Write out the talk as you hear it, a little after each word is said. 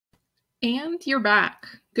And you're back.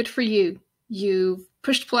 Good for you. You've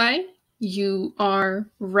pushed play. You are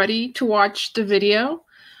ready to watch the video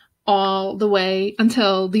all the way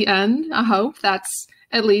until the end. I hope that's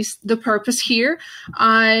at least the purpose here.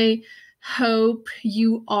 I hope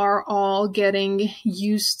you are all getting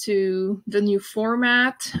used to the new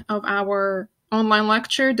format of our online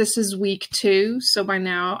lecture. This is week 2, so by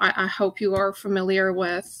now I hope you are familiar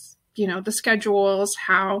with, the schedules,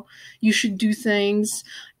 how you should do things.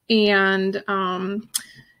 And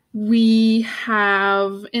we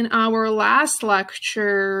have, in our last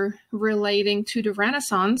lecture relating to the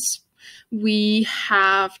Renaissance, we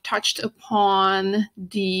have touched upon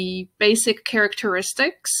the basic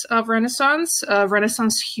characteristics of Renaissance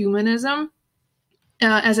humanism,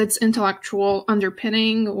 as its intellectual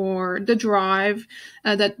underpinning, or the drive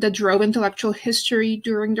that drove intellectual history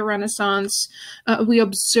during the Renaissance. We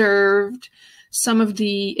observed some of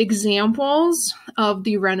the examples of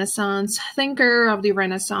the Renaissance thinker, of the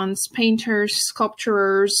Renaissance painters,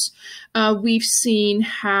 sculptors. We've seen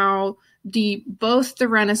how both the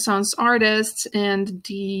Renaissance artists and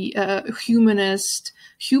the humanists,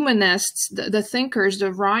 the thinkers,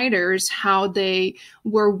 the writers, how they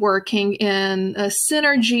were working in a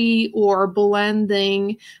synergy or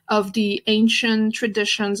blending of the ancient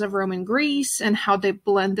traditions of Roman Greece, and how they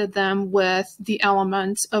blended them with the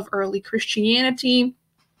elements of early Christianity.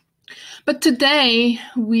 But today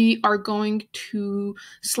we are going to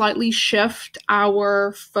slightly shift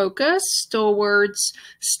our focus towards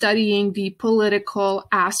studying the political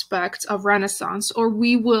aspects of Renaissance, or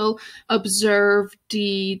we will observe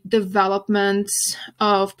the developments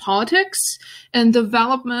of politics and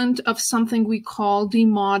development of something we call the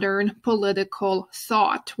modern political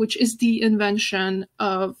thought, which is the invention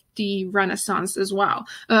of the Renaissance as well.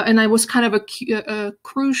 And it was kind of a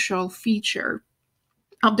crucial feature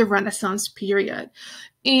of the Renaissance period.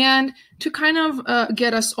 And to kind of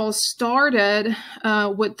get us all started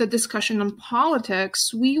with the discussion on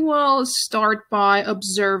politics, we will start by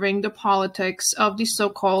observing the politics of the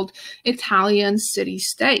so-called Italian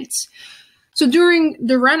city-states. So during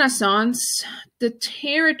the Renaissance, the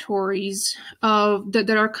territories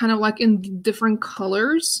that are kind of like in different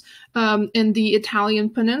colors in the Italian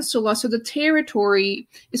peninsula. So the territory,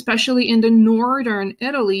 especially in the northern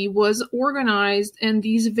Italy, was organized in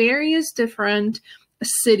these various different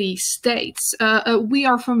city-states. We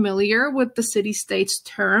are familiar with the city-states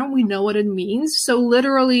term. We know what it means. So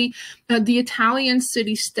literally, the Italian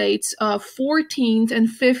city-states of 14th and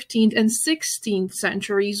 15th and 16th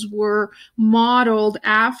centuries were modeled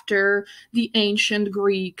after the ancient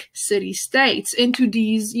Greek city-states into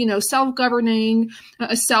these, self-governing,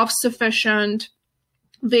 self-sufficient,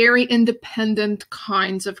 very independent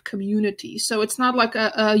kinds of communities. So it's not like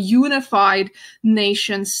a unified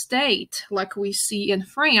nation state like we see in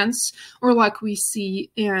France or like we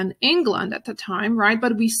see in England at the time, right?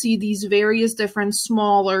 But we see these various different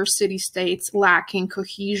smaller city-states lacking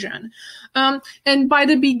cohesion. And by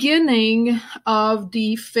the beginning of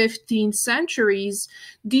the 15th centuries,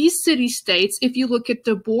 these city-states, if you look at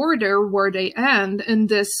the border where they end, and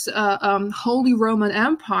this Holy Roman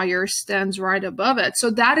Empire stands right above it.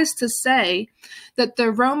 So that is to say that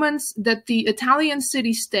the Italian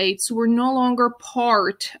city-states were no longer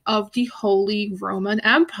part of the Holy Roman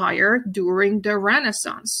Empire during the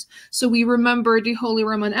Renaissance. So we remember the Holy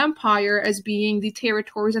Roman Empire as being the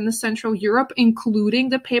territories in the Central Europe, including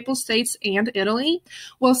the Papal States and Italy.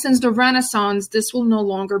 Well, since the Renaissance, this will no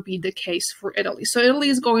longer be the case for Italy. So Italy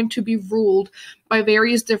is going to be ruled by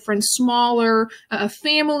various different smaller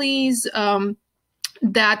families,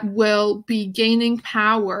 that will be gaining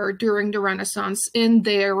power during the Renaissance in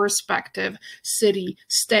their respective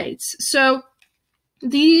city-states. So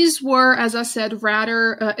these were, as I said,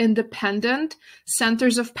 rather independent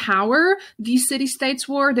centers of power. These city-states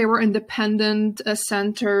they were independent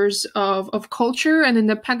centers of culture and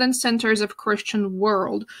independent centers of Christian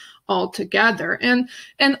world altogether. And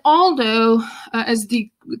although, as the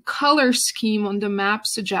color scheme on the map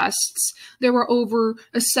suggests, there were over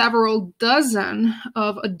several dozen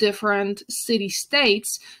of different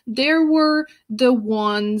city-states, there were the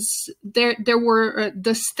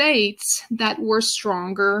states that were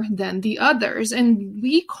stronger than the others, and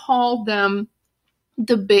we call them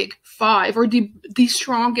the Big Five, or the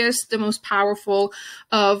strongest, the most powerful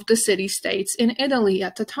of the city-states in Italy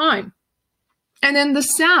at the time. And in the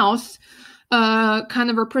south, kind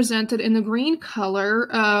of represented in the green color,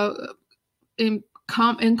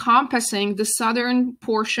 encompassing the southern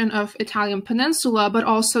portion of Italian peninsula, but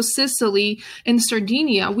also Sicily and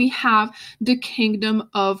Sardinia. We have the Kingdom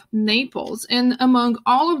of Naples. And among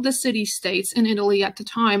all of the city-states in Italy at the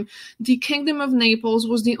time, the Kingdom of Naples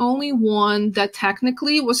was the only one that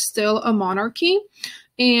technically was still a monarchy.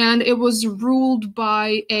 And it was ruled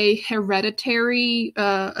by a hereditary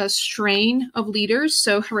a strain of leaders,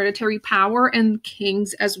 so hereditary power and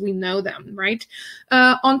kings as we know them, right?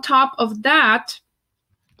 On top of that,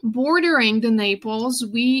 bordering the Naples,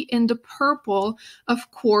 we in the purple,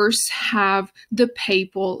 of course, have the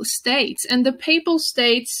Papal States. And the Papal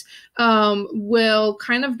States will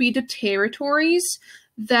kind of be the territories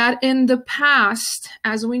that in the past,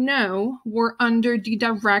 as we know, were under the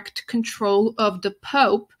direct control of the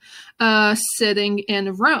Pope sitting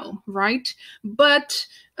in Rome, right? But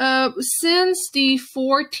since the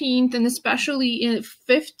 14th and especially in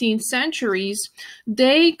 15th centuries,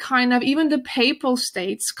 they kind of, even the Papal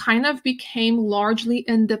States kind of became largely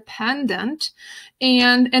independent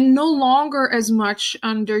and no longer as much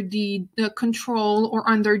under the control or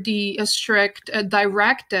under the strict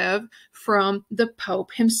directive from the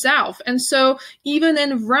Pope himself. And so even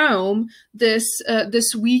in Rome, this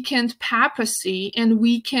weakened papacy, and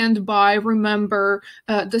weakened by, remember,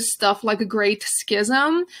 the stuff like Great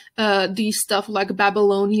Schism, the stuff like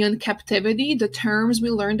Babylonian captivity, the terms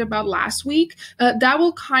we learned about last week, that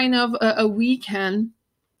will kind of weaken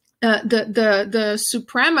the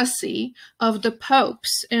supremacy of the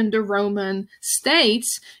popes in the Roman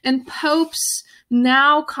states. And popes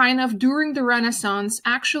now kind of during the Renaissance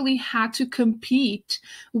actually had to compete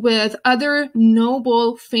with other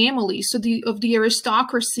noble families, so of the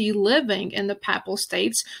aristocracy living in the Papal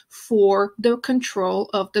States, for the control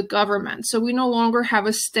of the government. So we no longer have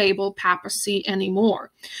a stable papacy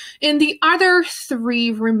anymore. In the other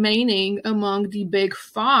three remaining among the big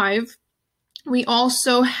five, we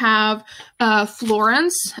also have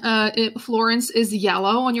Florence. Florence is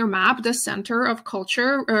yellow on your map, the center of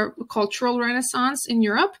cultural renaissance in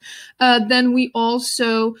Europe. Then we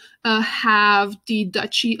also have the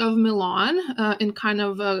Duchy of Milan in kind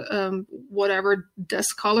of whatever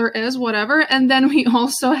this color is, whatever. And then we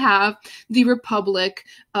also have the Republic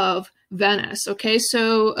of Venice. Okay,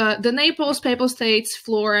 so the Naples, Papal States,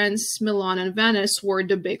 Florence, Milan, and Venice were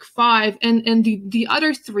the big five, and the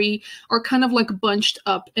other three are kind of like bunched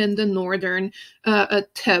up in the northern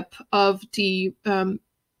tip of the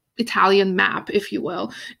Italian map, if you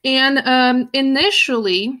will. And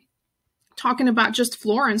initially, talking about just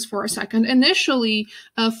Florence for a second, initially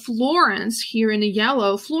Florence, here in the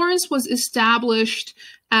yellow, Florence was established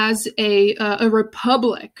as a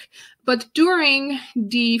republic. But during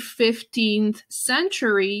the 15th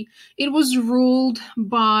century, it was ruled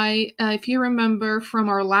by, if you remember from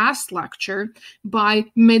our last lecture, by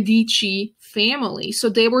Medici family. So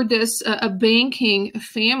they were this a banking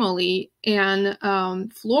family in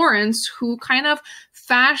Florence who kind of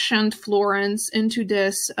fashioned Florence into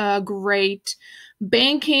this great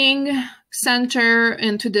banking center,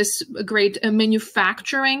 into this great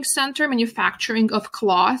manufacturing center, manufacturing of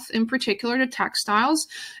cloth, in particular the textiles,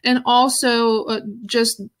 and also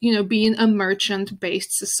just, being a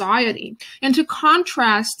merchant-based society. And to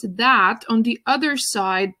contrast that, on the other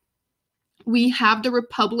side, we have the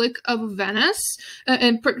Republic of Venice,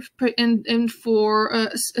 and for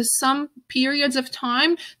some periods of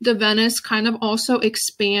time, the Venice kind of also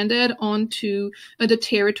expanded onto the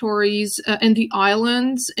territories and the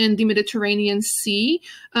islands in the Mediterranean Sea,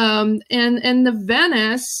 and the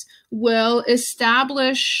Venice will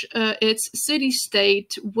establish its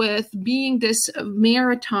city-state with being this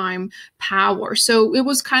maritime power. So it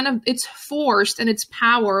was kind of, its force and its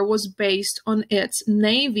power was based on its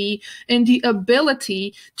navy and the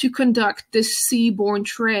ability to conduct this seaborne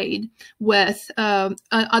trade with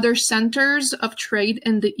other centers of trade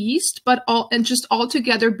in the East, but just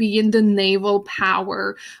altogether being the naval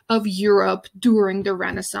power of Europe during the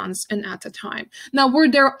Renaissance and at the time. Now, were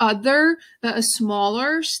there other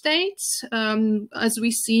smaller states? As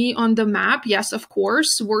we see on the map? Yes, of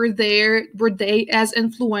course. Were they as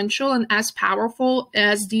influential and as powerful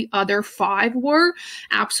as the other five were?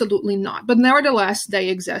 Absolutely not. But nevertheless, they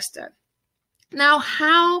existed. Now,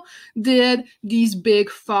 how did these big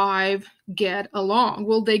five get along?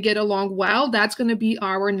 Will they get along well? That's going to be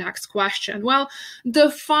our next question. Well, the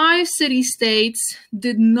five city-states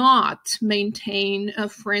did not maintain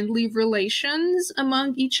friendly relations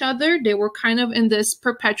among each other. They were kind of in this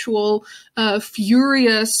perpetual,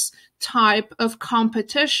 furious type of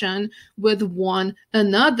competition with one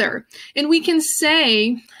another. And we can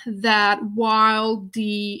say that while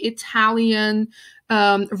the Italian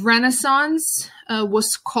Renaissance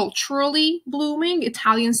was culturally blooming.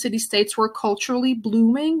 Italian city-states were culturally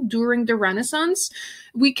blooming during the Renaissance.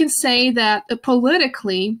 We can say that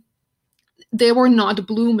politically, they were not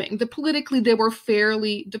blooming. Politically, the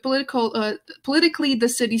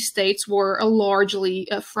city-states were largely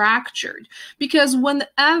fractured, because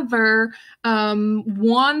whenever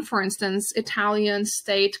one, for instance, Italian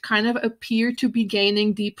state kind of appeared to be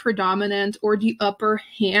gaining the predominant or the upper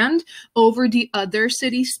hand over the other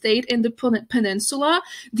city-state in the peninsula,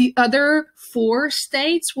 the other four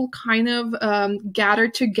states will kind of gather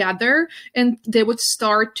together, and they would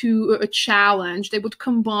start to challenge. They would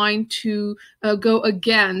combine to go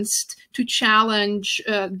against, to challenge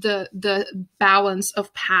the balance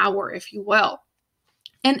of power, if you will.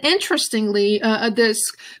 And interestingly, this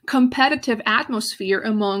competitive atmosphere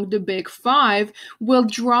among the big five will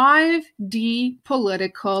drive the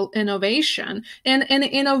political innovation, and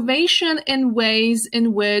innovation in ways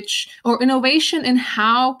in which, or innovation in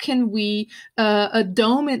how can we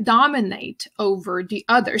dominate over the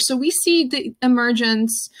other. So we see the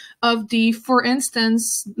emergence of the, for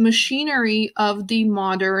instance, machinery of the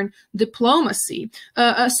modern diplomacy.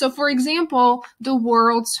 So for example, the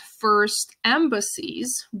world's first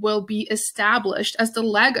embassies will be established as the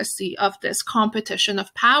legacy of this competition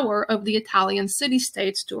of power of the Italian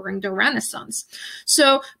city-states during the Renaissance.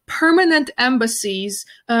 So permanent embassies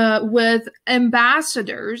with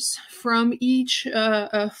ambassadors from each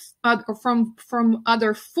from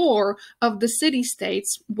other four of the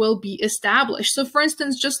city-states will be established. So for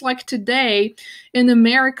instance, just like today in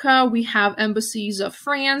America, we have embassies of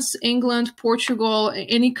France, England, Portugal,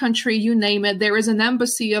 any country, you name it, there is an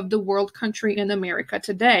embassy of the world country in America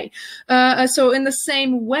today. So in the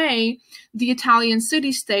same way, the Italian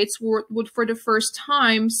city-states would for the first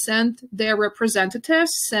time send their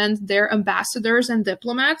representatives, send their ambassadors and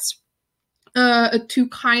diplomats to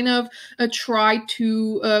kind of try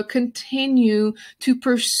to continue to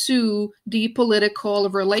pursue the political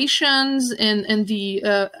relations and the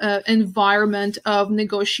environment of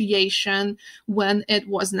negotiation when it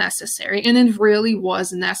was necessary. And it really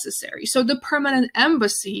was necessary. So the permanent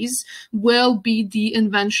embassies will be the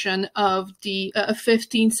invention of the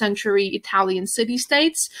 15th century Italian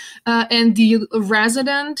city-states, and the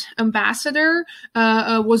resident ambassador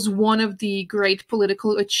was one of the great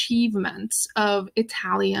political achievements of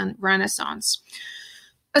Italian Renaissance.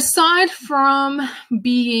 Aside from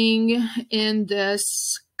being in this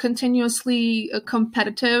continuously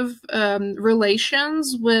competitive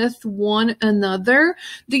relations with one another,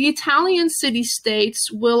 the Italian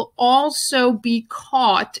city-states will also be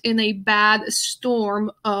caught in a bad storm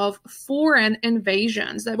of foreign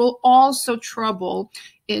invasions that will also trouble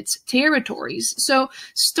its territories. So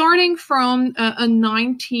starting from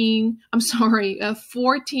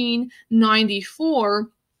 1494,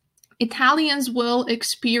 Italians will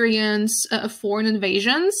experience foreign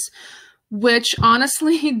invasions, which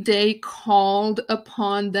honestly they called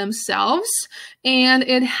upon themselves. And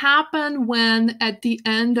it happened when, at the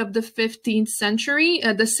end of the 15th century,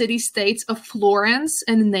 the city-states of Florence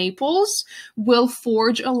and Naples will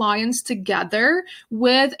forge alliance together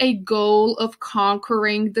with a goal of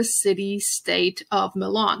conquering the city-state of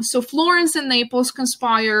Milan. So Florence and Naples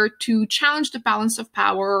conspire to challenge the balance of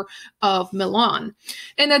power of Milan.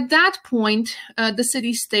 And at that point, the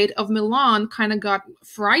city-state of Milan kind of got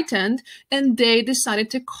frightened, and they decided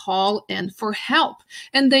to call in for help.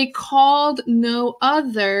 And they called no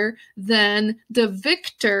other than the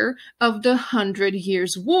victor of the 100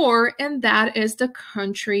 Years' War, and that is the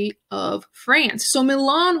country of France. So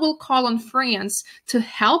Milan will call on France to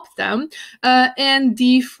help them, and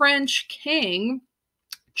the French king,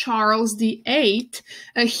 Charles VIII,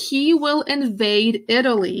 he will invade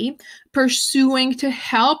Italy, pursuing to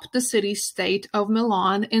help the city-state of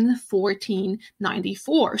Milan in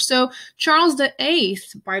 1494. So Charles VIII,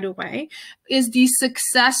 by the way, is the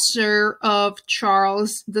successor of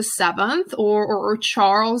Charles VII, or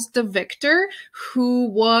Charles the Victor, who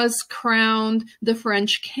was crowned the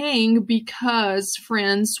French king because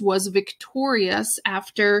France was victorious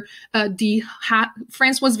after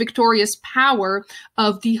France was victorious power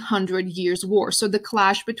of the 100 Years' War. So the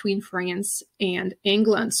clash between France and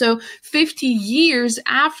England. So 50 years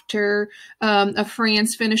after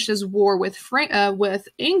France finishes war with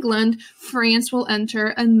England, France will enter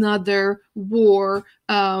another war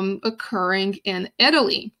occurring in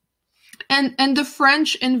Italy. And the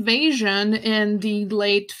French invasion in the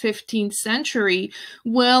late 15th century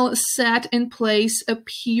will set in place a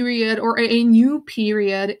period, or a new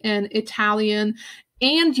period, in Italian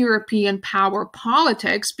and European power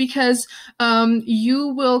politics, because Italy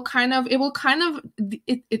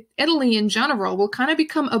in general will kind of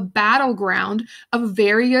become a battleground of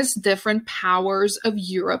various different powers of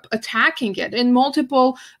Europe attacking it, and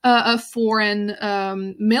multiple foreign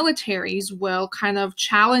militaries will kind of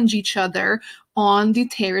challenge each other on the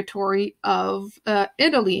territory of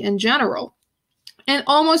Italy in general. And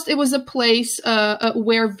almost it was a place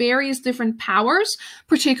where various different powers,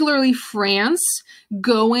 particularly France,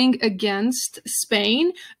 going against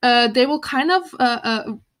Spain, they will kind of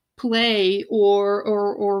play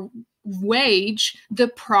or wage the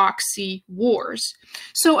proxy wars.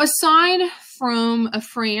 So aside from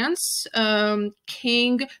France,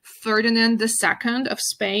 King Ferdinand II of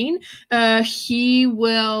Spain, he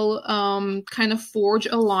will kind of forge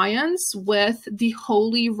alliance with the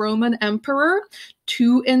Holy Roman Emperor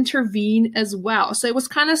to intervene as well. So it was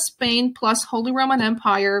kind of Spain plus Holy Roman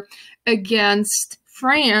Empire against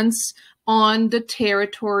France on the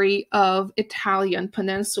territory of Italian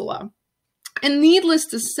peninsula. And needless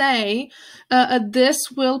to say, this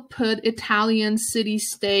will put Italian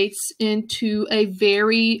city-states into a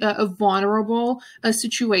very vulnerable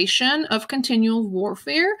situation of continual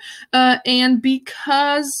warfare. And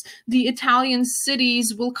because the Italian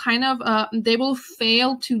cities will kind of, they will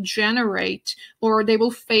fail to generate, or they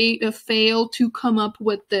will fail to come up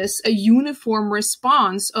with a uniform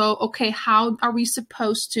response. Oh, okay, how are we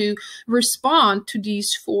supposed to respond to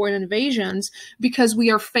these foreign invasions? Because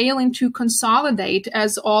we are failing to consolidate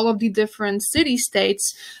as all of the different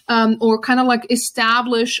city-states, or kind of like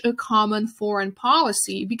establish a common foreign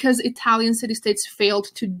policy. Because Italian city-states failed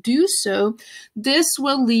to do so, this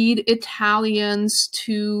will lead Italians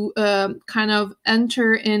to kind of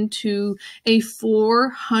enter into a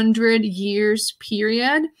 400 years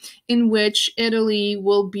period in which Italy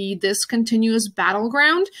will be this continuous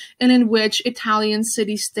battleground, and in which Italian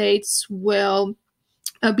city-states will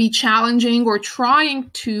be challenging or trying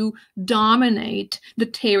to dominate the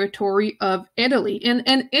territory of Italy.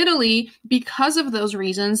 And Italy, because of those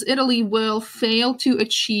reasons, Italy will fail to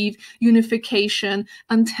achieve unification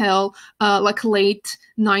until like late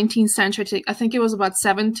 19th century. I think it was about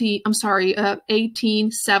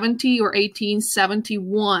 1870 or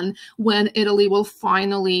 1871 when Italy will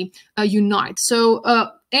finally unite. So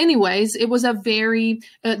anyways, it was a very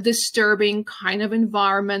disturbing kind of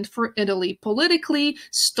environment for Italy politically,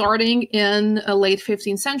 starting in late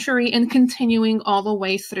 15th century and continuing all the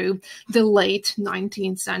way through the late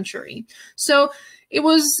 19th century. So it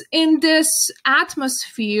was in this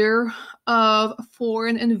atmosphere of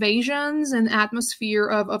foreign invasions, an atmosphere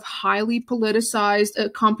of highly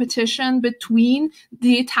politicized competition between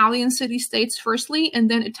the Italian city-states firstly, and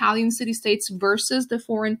then Italian city-states versus the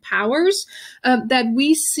foreign powers, that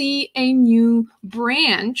we see a new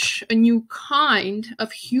branch, a new kind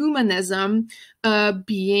of humanism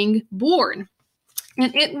being born.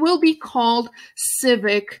 And it will be called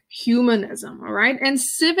civic humanism, all right? And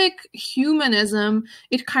civic humanism,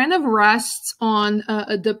 it kind of rests on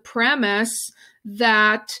the premise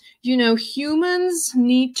that, you know, humans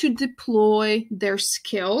need to deploy their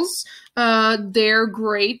skills, their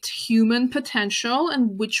great human potential,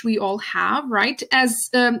 and which we all have, right? As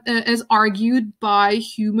argued by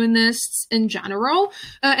humanists in general,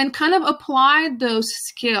 and kind of apply those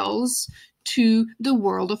skills to the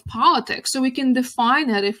world of politics. So we can define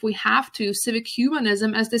it, if we have to, civic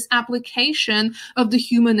humanism as this application of the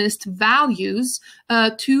humanist values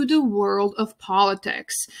to the world of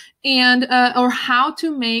politics. And or how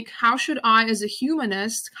should I, as a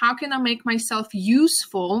humanist, how can I make myself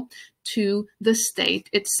useful to the state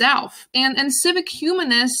itself? And civic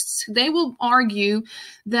humanists, they will argue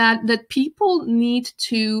that people need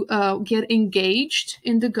to get engaged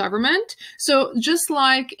in the government. So just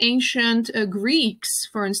like ancient Greeks,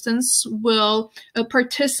 for instance, will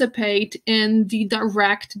participate in the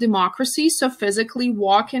direct democracy, so physically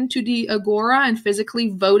walk into the agora and physically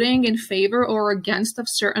voting in favor or against of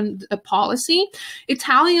certain policy,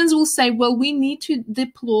 Italians will say, well, we need to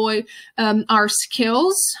deploy our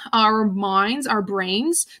skills, our minds, our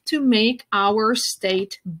brains, to make our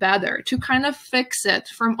state better, to kind of fix it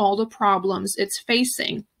from all the problems it's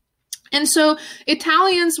facing. And so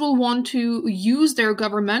Italians will want to use their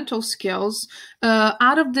governmental skills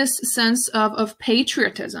out of this sense of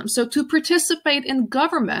patriotism. So to participate in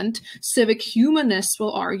government, civic humanists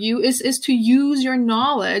will argue, is to use your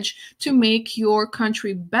knowledge to make your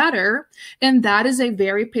country better. And that is a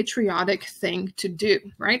very patriotic thing to do,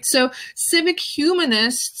 right? So civic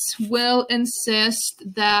humanists will insist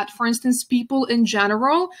that, for instance, people in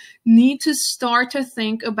general need to start to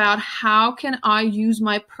think about, how can I use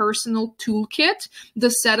my personal personal toolkit, the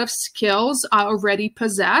set of skills I already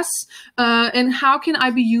possess, and how can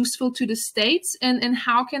I be useful to the states, and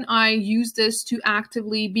how can I use this to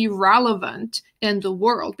actively be relevant in the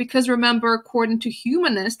world? Because remember, according to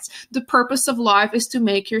humanists, the purpose of life is to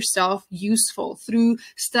make yourself useful through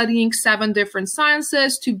studying 7 different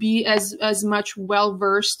sciences, to be as much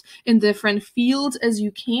well-versed in different fields as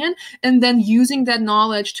you can, and then using that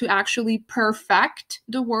knowledge to actually perfect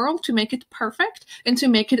the world, to make it perfect, and to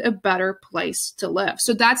make it a better place to live.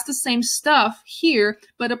 So that's the same stuff here,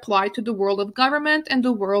 but applied to the world of government and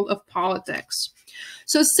the world of politics.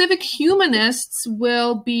 So civic humanists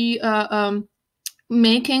will be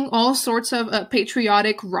making all sorts of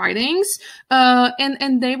patriotic writings,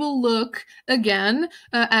 and they will look, again,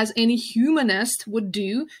 as any humanist would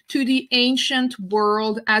do, to the ancient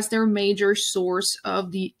world as their major source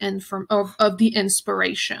of the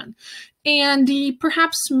inspiration. And the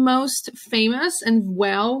perhaps most famous and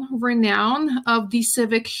well-renowned of the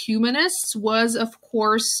civic humanists was, of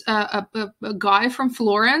course, a guy from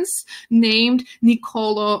Florence named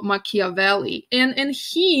Niccolo Machiavelli. And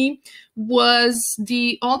he was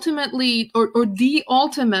the ultimately, or the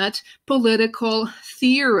ultimate political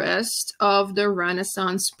theorist of the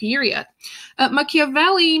Renaissance period.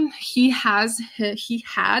 Machiavelli, he had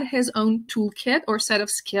his own toolkit or set of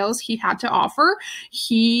skills he had to offer.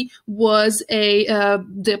 He was a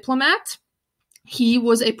diplomat. He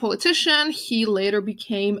was a politician. He later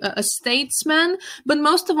became a statesman, but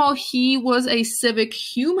most of all, he was a civic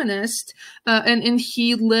humanist, and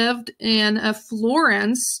he lived in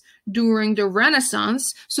Florence during the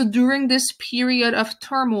Renaissance. So during this period of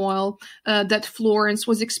turmoil that Florence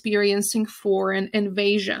was experiencing foreign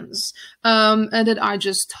invasions, and that I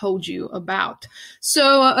just told you about.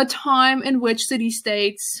 So a time in which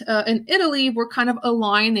city-states in Italy were kind of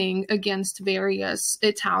aligning against various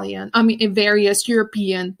various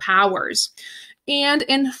European powers. And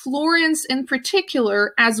in Florence in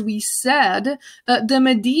particular, as we said, the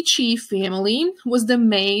Medici family was the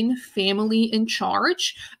main family in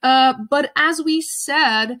charge. But as we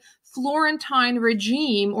said, Florentine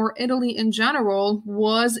regime, or Italy in general,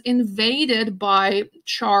 was invaded by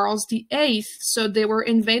Charles VIII. So they were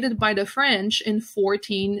invaded by the French in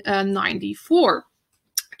 1494.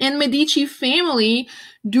 And Medici family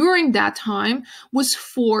during that time was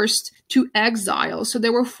forced to exile. So they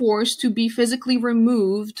were forced to be physically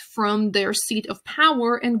removed from their seat of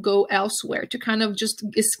power and go elsewhere to kind of just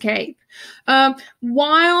escape.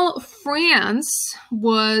 While France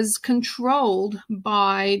was controlled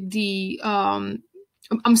by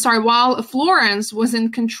while Florence was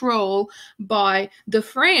in control by the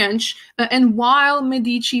French, and while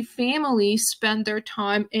Medici family spent their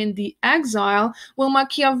time in the exile, well,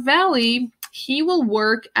 Machiavelli, he will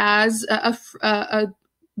work as a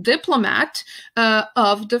diplomat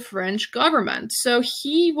of the French government. So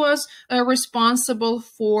he was responsible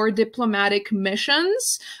for diplomatic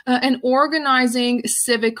missions and organizing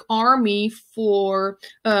civic army for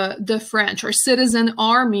the French, or citizen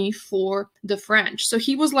army for the French. So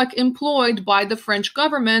he was like employed by the French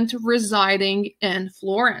government residing in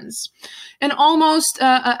Florence. And almost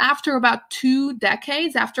after about 2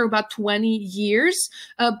 decades, after about 20 years,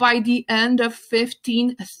 by the end of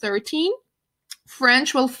 1513,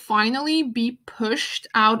 French will finally be pushed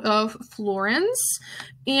out of Florence.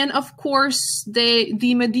 And of course,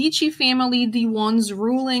 the Medici family, the ones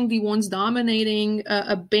ruling, the ones dominating,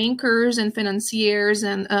 bankers and financiers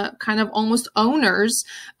and kind of almost owners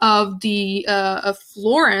of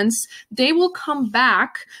Florence, they will come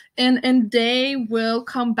back, and they will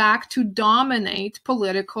come back to dominate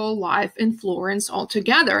political life in Florence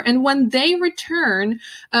altogether. And when they return,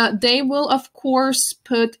 they will, of course,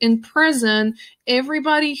 put in prison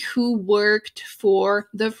everybody who worked for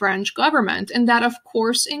the French government. And that, of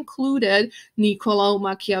course, included Niccolo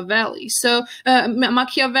Machiavelli. So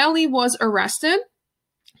Machiavelli was arrested.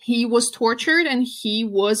 He was tortured and he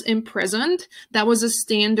was imprisoned. That was a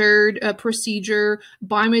standard procedure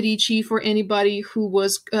by Medici for anybody who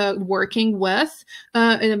was working with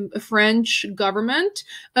a French government.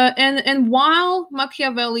 And while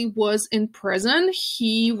Machiavelli was in prison,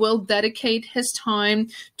 he will dedicate his time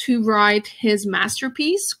to write his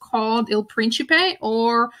masterpiece called Il Principe,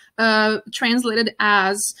 or translated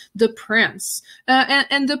as The Prince.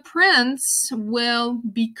 And The Prince will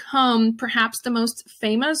become perhaps the most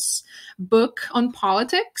famous book on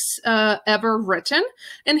politics ever written.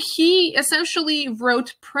 And he essentially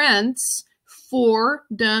wrote Prince for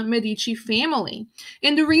the Medici family.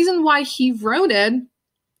 And the reason why he wrote it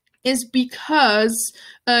is because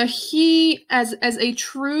he, as a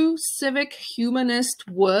true civic humanist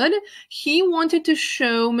would, he wanted to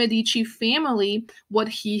show Medici family what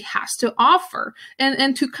he has to offer,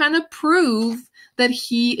 and to kind of prove that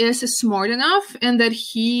he is smart enough and that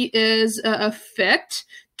he is fit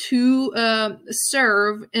to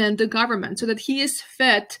serve in the government, so that he is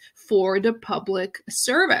fit for the public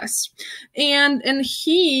service. And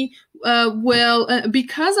he will,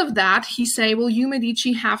 because of that, he say, well, you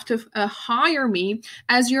Medici have to hire me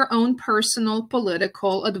as your own personal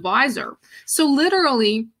political advisor. So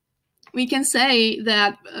literally, we can say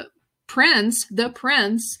that the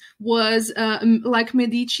prince was like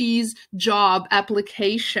Medici's job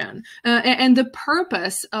application. And the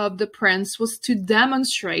purpose of the prince was to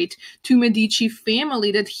demonstrate to Medici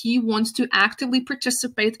family that he wants to actively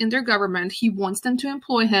participate in their government. He wants them to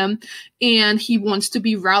employ him, and he wants to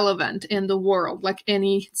be relevant in the world like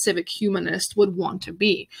any civic humanist would want to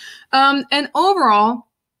be. And overall,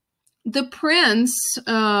 the prince,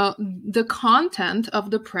 the content of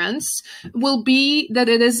the prince will be that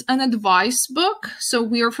it is an advice book. So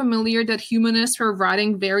we are familiar that humanists are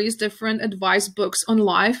writing various different advice books on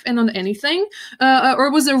life and on anything, or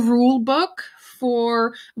it was a rule book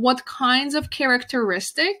for what kinds of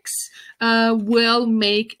characteristics will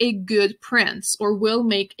make a good prince, or will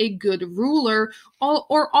make a good ruler,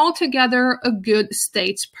 or altogether a good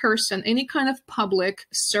statesperson, any kind of public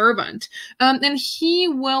servant. And he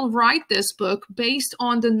will write this book based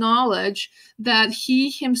on the knowledge that he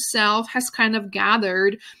himself has kind of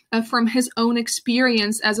gathered from his own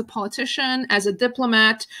experience as a politician, as a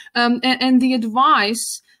diplomat, and the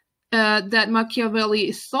advice that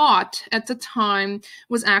Machiavelli thought at the time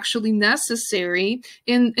was actually necessary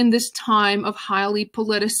in this time of highly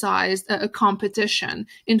politicized competition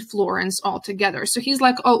in Florence altogether. So he's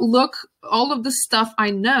like, oh, look, all of the stuff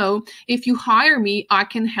I know, if you hire me, I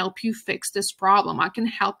can help you fix this problem. I can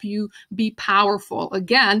help you be powerful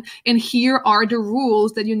again. And here are the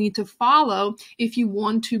rules that you need to follow if you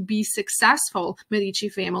want to be successful, Medici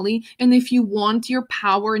family, and if you want your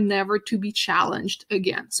power never to be challenged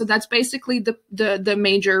again. So that's basically the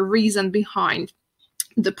major reason behind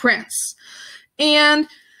the prince. And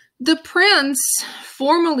the prince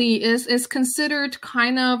formally is considered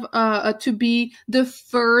kind of to be the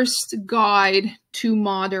first guide to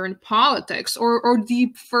modern politics, or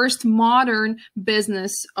the first modern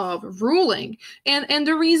business of ruling. And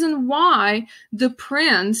the reason why the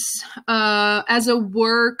prince, as a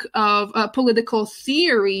work of political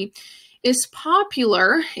theory, is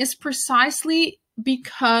popular is precisely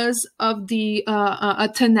because of the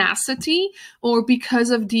tenacity, or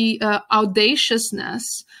because of the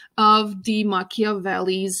audaciousness of the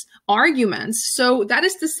Machiavelli's arguments. So that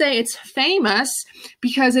is to say, it's famous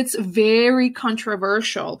because it's very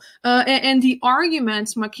controversial. And the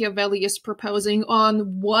arguments Machiavelli is proposing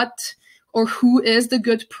on what or who is the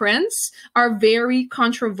good prince are very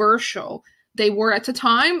controversial. They were at the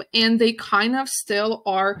time, and they kind of still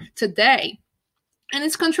are today. And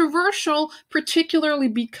it's controversial particularly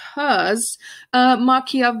because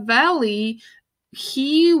Machiavelli,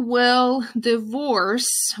 he will divorce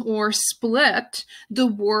or split the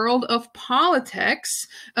world of politics,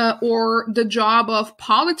 or the job of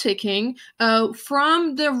politicking,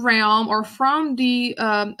 from the realm, or from the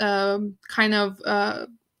kind of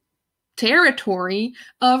territory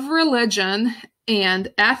of religion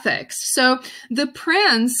and ethics. So the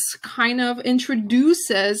prince kind of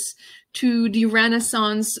introduces to the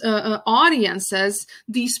Renaissance audiences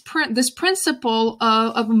this principle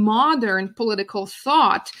of modern political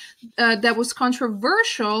thought that was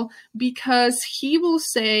controversial, because he will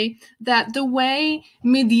say that the way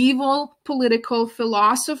medieval political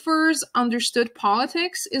philosophers understood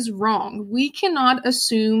politics is wrong. We cannot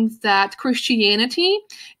assume that Christianity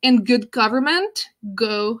and good government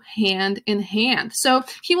go hand in hand. So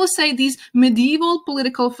he will say these medieval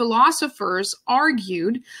political philosophers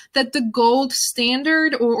argued that the gold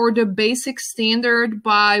standard, or the basic standard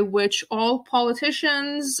by which all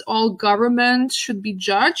politicians, all governments should be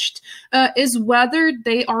judged, is whether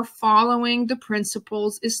they are following the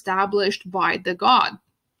principles established by the God.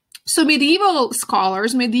 So medieval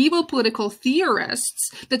scholars, medieval political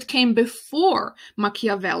theorists that came before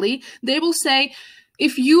Machiavelli, they will say,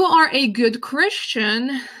 if you are a good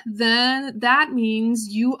Christian, then that means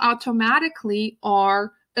you automatically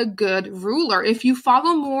are a good ruler. If you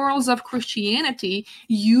follow morals of Christianity,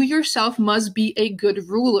 you yourself must be a good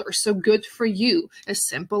ruler. So good for you. As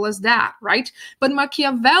simple as that, right? But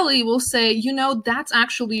Machiavelli will say, you know, that's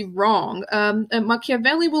actually wrong.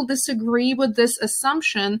 Machiavelli will disagree with this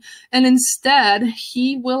assumption, and instead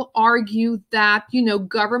he will argue that, you know,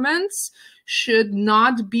 governments should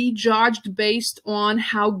not be judged based on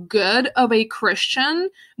how good of a Christian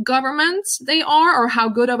government they are or how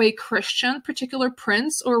good of a Christian particular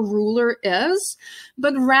prince or ruler is,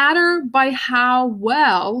 but rather by how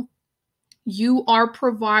well you are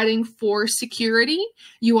providing for security,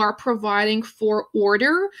 you are providing for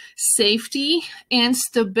order, safety, and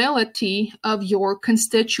stability of your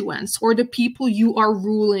constituents or the people you are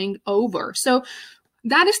ruling over. So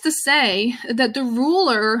that is to say that the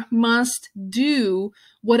ruler must do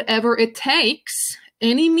whatever it takes,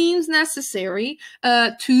 any means necessary,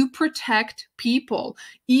 to protect people,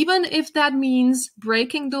 even if that means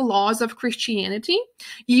breaking the laws of Christianity,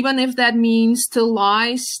 even if that means to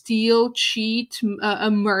lie, steal, cheat,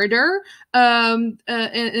 murder, and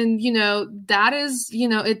that is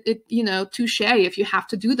touche if you have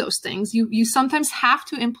to do those things. You sometimes have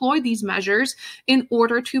to employ these measures in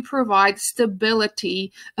order to provide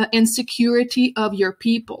stability and security of your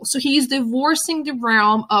people. So he's divorcing the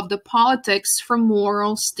realm of the politics from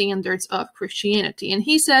moral standards of Christianity. And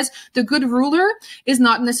he says the good ruler is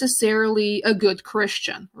not necessarily a good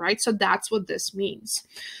Christian, right? So that's what this means.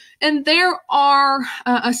 And there are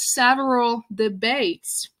several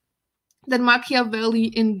debates that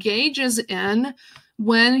Machiavelli engages in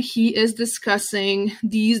when he is discussing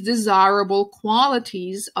these desirable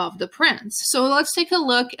qualities of the prince. So let's take a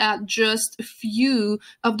look at just a few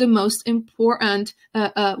of the most important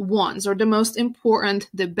ones, or the most important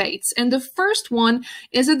debates. And the first one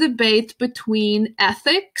is a debate between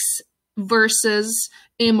ethics versus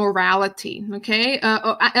immorality, okay?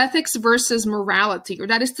 Ethics versus morality, or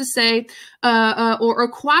that is to say, or a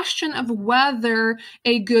question of whether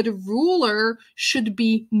a good ruler should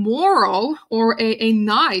be moral, or a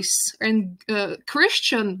nice and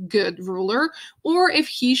Christian good ruler, or if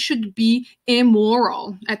he should be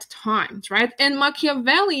immoral at times, right? And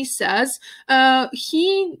Machiavelli says the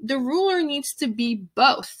ruler needs to be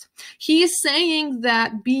both. He is saying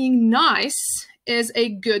that being nice is a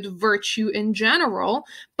good virtue in general,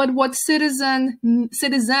 but what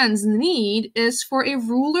citizens need is for a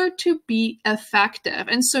ruler to be effective.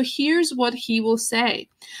 And so here's what he will say.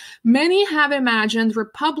 Many have imagined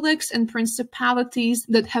republics and principalities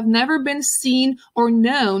that have never been seen or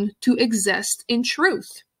known to exist in truth.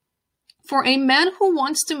 For a man who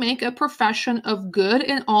wants to make a profession of good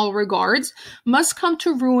in all regards must come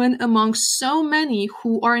to ruin among so many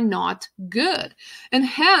who are not good. And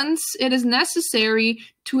hence, it is necessary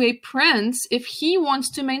to a prince, if he wants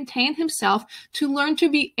to maintain himself, to learn to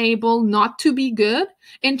be able not to be good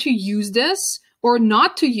and to use this or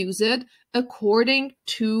not to use it according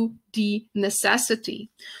to the necessity.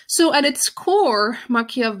 So at its core,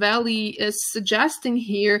 Machiavelli is suggesting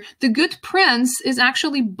here the good prince is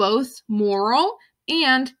actually both moral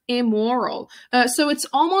and immoral. So it's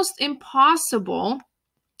almost impossible,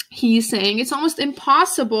 he's saying, it's almost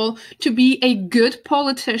impossible to be a good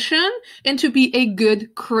politician and to be a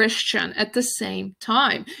good Christian at the same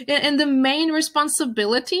time. And the main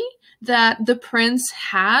responsibility that the prince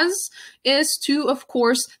has is to, of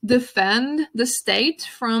course, defend the state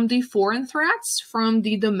from the foreign threats, from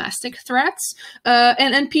the domestic threats.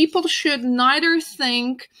 And people should neither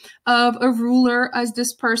think of a ruler as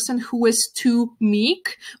this person who is too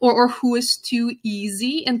meek or who is too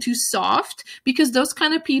easy and too soft, because those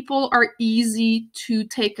kind of people are easy to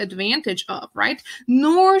take advantage of, right?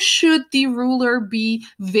 Nor should the ruler be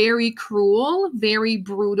very cruel, very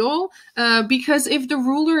brutal, because if the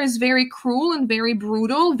ruler is very cruel and very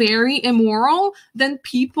brutal, very immoral, then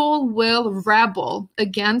people will rebel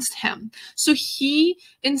against him. So he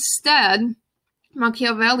instead,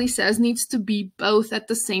 Machiavelli says, needs to be both at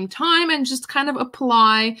the same time and just kind of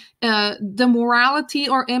apply the morality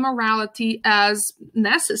or immorality as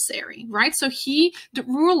necessary, right? So the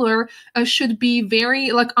ruler, should be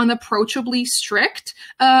very unapproachably strict,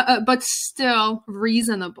 but still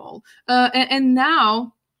reasonable. And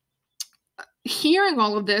now, hearing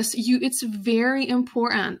all of this, it's very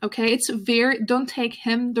important, okay? Don't take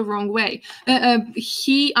him the wrong way. And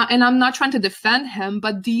I'm not trying to defend him,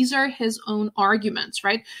 but these are his own arguments,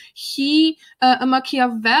 right?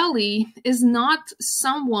 Machiavelli is not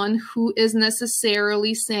someone who is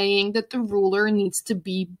necessarily saying that the ruler needs to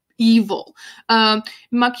be evil.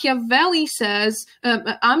 Machiavelli says,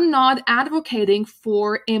 I'm not advocating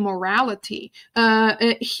for immorality.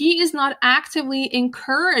 He is not actively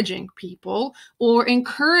encouraging people or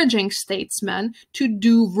encouraging statesmen to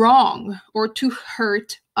do wrong or to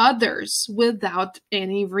hurt others without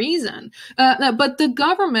any reason. But the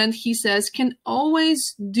government, he says, can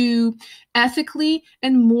always do ethically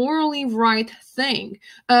and morally right thing.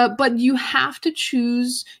 But you have to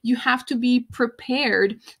choose, you have to be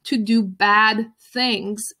prepared to do bad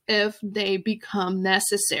things if they become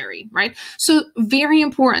necessary, right? So very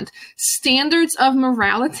important. Standards of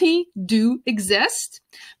morality do exist,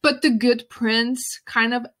 but the good prince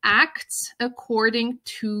kind of acts according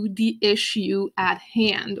to the issue at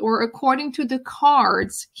hand, or according to the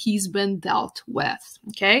cards he's been dealt with.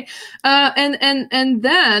 Okay, and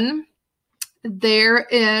then there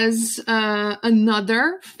is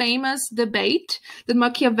another famous debate that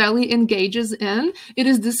Machiavelli engages in. It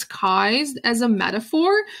is disguised as a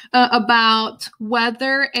metaphor about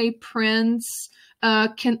whether a prince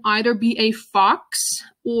can either be a fox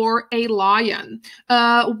or a lion,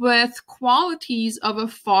 with qualities of a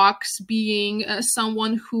fox being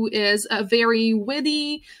someone who is very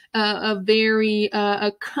witty, very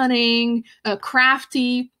cunning,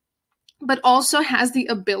 crafty, but also has the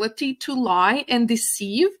ability to lie and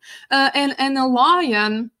deceive, and a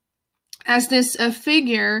lion as this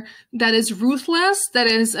figure that is ruthless, that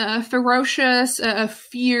is ferocious,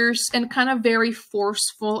 fierce, and kind of very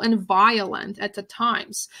forceful and violent at the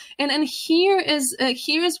times. And here is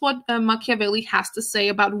what Machiavelli has to say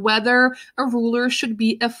about whether a ruler should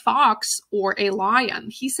be a fox or a lion.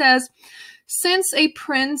 He says, since a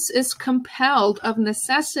prince is compelled of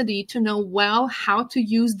necessity to know well how to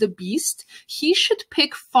use the beast, he should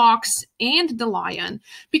pick fox and the lion,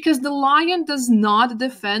 because the lion does not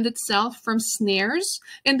defend itself from snares,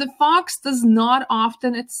 and the fox does not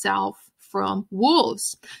often itself from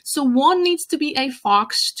wolves. So one needs to be a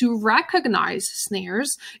fox to recognize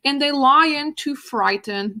snares, and a lion to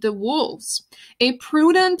frighten the wolves. A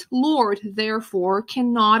prudent lord, therefore,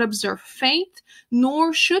 cannot observe faith,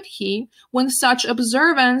 nor should he, when such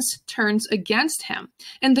observance turns against him,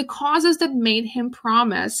 and the causes that made him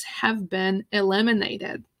promise have been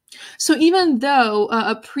eliminated. So even though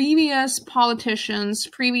previous politicians,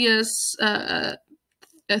 previous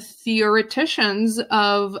theoreticians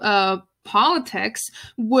of politics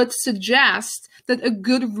would suggest that a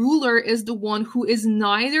good ruler is the one who is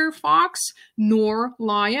neither fox nor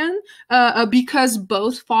lion, because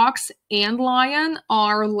both fox and lion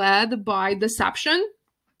are led by deception.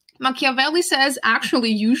 Machiavelli says,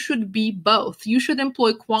 actually, you should be both. You should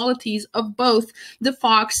employ qualities of both the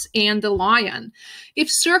fox and the lion. If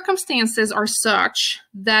circumstances are such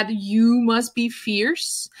that you must be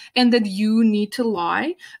fierce and that you need to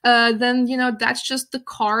lie, then, that's just the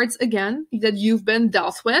cards, again, that you've been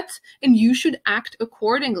dealt with, and you should act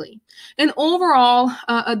accordingly. And overall,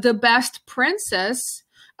 the best princes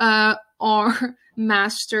are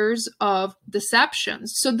masters of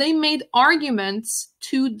deceptions. So they made arguments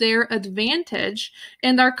to their advantage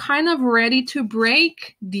and are kind of ready to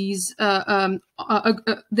break these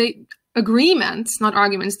agreements, not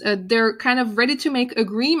arguments. They're kind of ready to make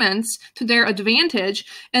agreements to their advantage,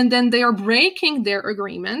 and then they are breaking their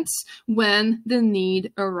agreements when the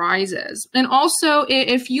need arises. And also,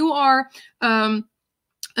 if you are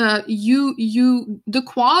the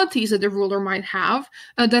qualities that the ruler might have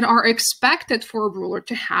that are expected for a ruler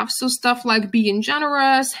to have. So stuff like being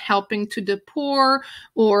generous, helping to the poor,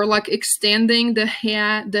 or like extending the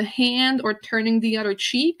hand or turning the other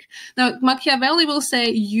cheek. Now, Machiavelli will say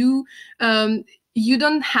you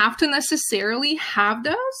don't have to necessarily have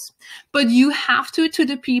those, but you have to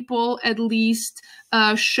the people at least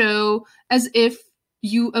show as if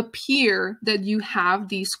you appear that you have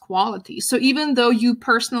these qualities. So even though you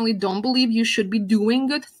personally don't believe you should be doing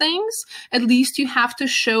good things, at least you have to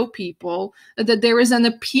show people that there is an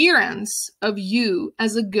appearance of you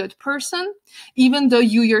as a good person, even though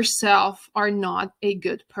you yourself are not a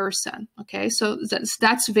good person. Okay, so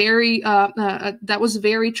that's very that was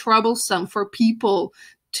very troublesome for people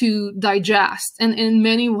to digest, and in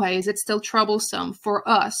many ways it's still troublesome for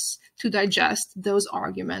us to digest those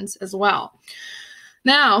arguments as well.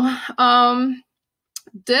 Now,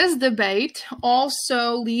 this debate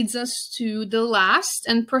also leads us to the last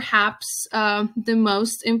and perhaps the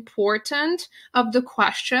most important of the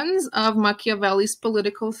questions of Machiavelli's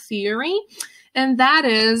political theory, and that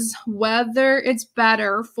is whether it's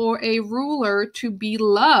better for a ruler to be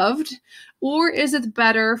loved, or is it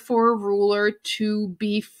better for a ruler to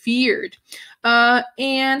be feared?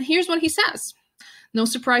 And here's what he says. No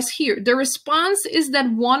surprise here. The response is that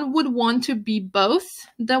one would want to be both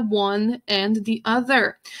the one and the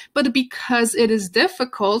other. But because it is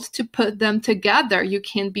difficult to put them together, you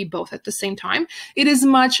can't be both at the same time. It is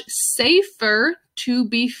much safer to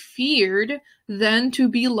be feared than to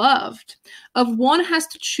be loved. If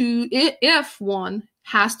one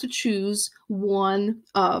has to choose one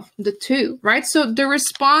of the two, right? So the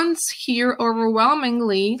response here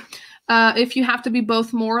overwhelmingly, if you have to be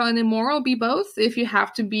both moral and immoral, be both. If you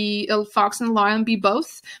have to be a fox and a lion, be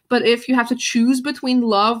both. But if you have to choose between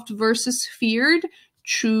loved versus feared,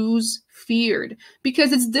 choose feared,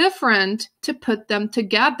 because it's different to put them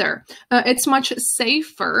together. It's much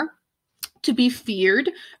safer to be feared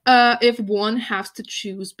if one has to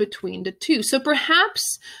choose between the two. So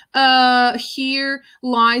perhaps here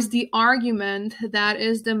lies the argument that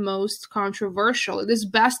is the most controversial. It is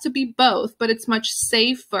best to be both, but it's much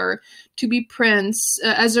safer to be prince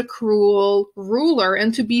as a cruel ruler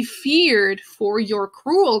and to be feared for your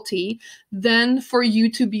cruelty than for you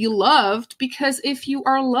to be loved, because if you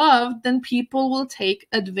are loved, then people will take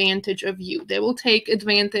advantage of you. They will take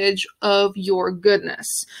advantage of your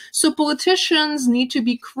goodness. So politicians need to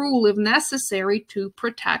be cruel if necessary to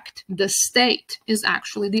protect the state, is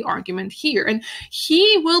actually the argument here. And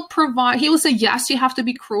he will say, yes, you have to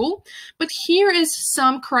be cruel, but here is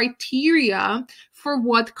some criteria for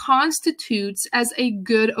what constitutes as a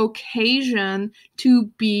good occasion to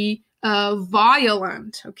be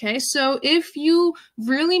violent. Okay, so if you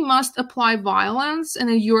really must apply violence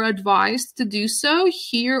and you're advised to do so,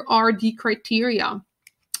 here are the criteria.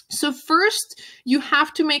 So first, you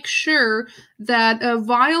have to make sure that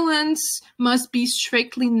violence must be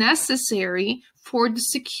strictly necessary for the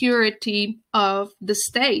security of the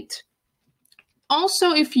state.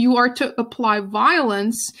 Also, if you are to apply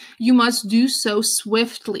violence, you must do so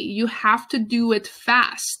swiftly. You have to do it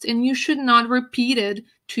fast, and you should not repeat it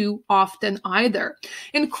too often either.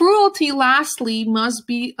 And cruelty, lastly, must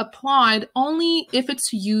be applied only if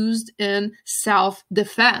it's used in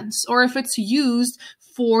self-defense or if it's used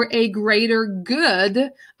for a greater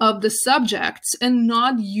good of the subjects and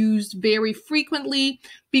not used very frequently,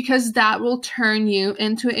 because that will turn you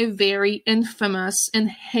into a very infamous and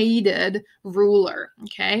hated ruler,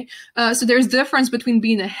 okay? So there's difference between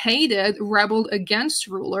being a hated, rebel against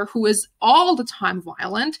ruler who is all the time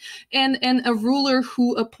violent and a ruler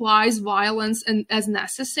who applies violence as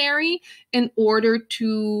necessary in order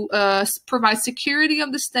to provide security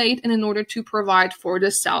of the state and in order to provide for the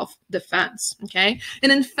self-defense, okay?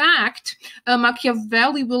 And in fact,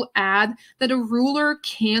 Machiavelli will add that a ruler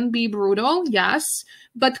can be brutal, yes,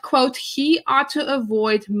 but, quote, he ought to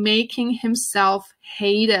avoid making himself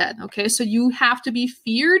hated. Okay, so you have to be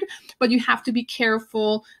feared, but you have to be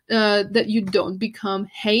careful that you don't become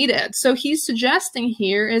hated. So he's suggesting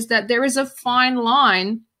here is that there is a fine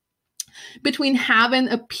line between having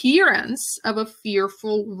appearance of a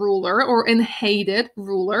fearful ruler or an hated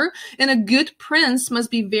ruler, and a good prince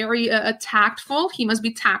must be very tactful. He must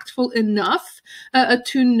be tactful enough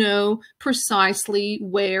to know precisely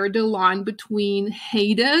where the line between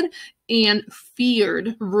hated and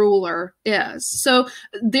feared ruler is. So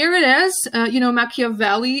there it is,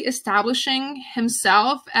 Machiavelli establishing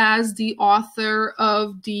himself as the author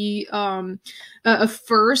of the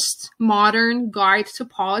first modern guide to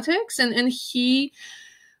politics. And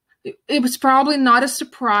it was probably not a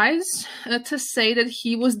surprise to say that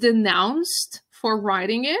he was denounced for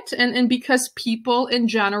writing it, and because people in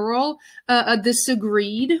general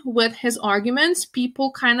disagreed with his arguments,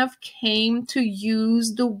 people kind of came to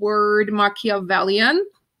use the word Machiavellian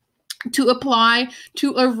to apply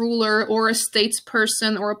to a ruler or a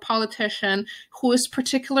statesperson or a politician who is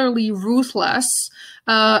particularly ruthless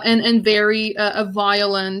and very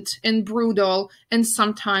violent and brutal and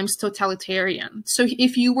sometimes totalitarian. So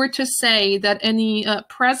if you were to say that any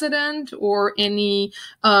president or any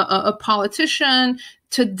a politician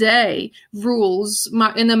today rules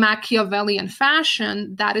in a Machiavellian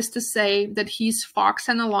fashion, that is to say that he's fox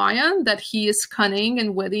and a lion, that he is cunning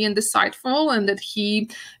and witty and deceitful, and that he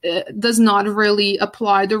does not really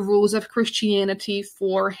apply the rules of Christianity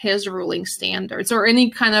for his ruling standards or any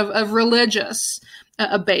kind of religious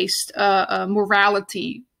based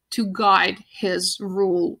morality to guide his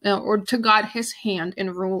rule or to guide his hand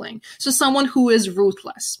in ruling. So someone who is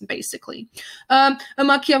ruthless, basically. A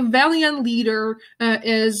Machiavellian leader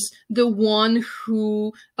is the one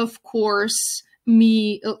who, of course,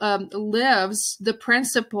 lives the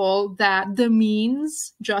principle that the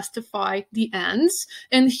means justify the ends,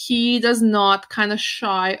 and he does not kind of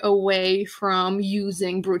shy away from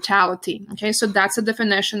using brutality. Okay, so that's a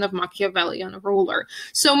definition of Machiavellian ruler.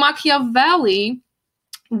 So Machiavelli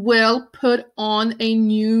will put on a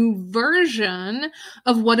new version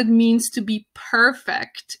of what it means to be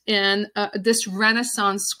perfect in this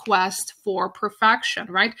Renaissance quest for perfection,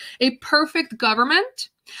 right? A perfect government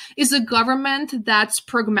is a government that's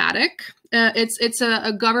pragmatic. It's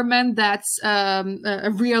a government that's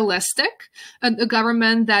realistic, a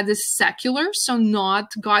government that is secular, so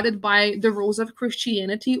not guided by the rules of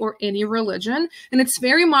Christianity or any religion, and it's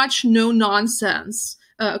very much no nonsense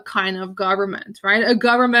kind of government, right? A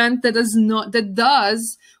government that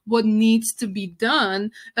does what needs to be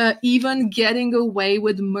done, even getting away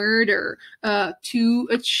with murder to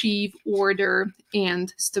achieve order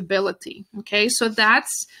and stability. Okay, so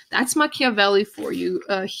that's Machiavelli for you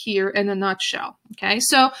here in a nutshell. Okay,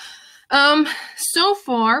 so so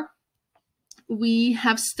far we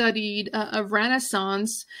have studied a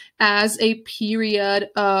Renaissance as a period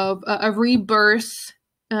of a rebirth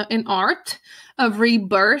in art, of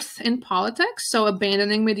rebirth in politics, so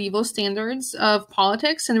abandoning medieval standards of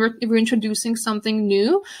politics and we're introducing something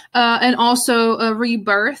new, and also a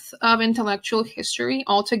rebirth of intellectual history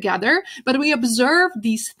altogether. But we observe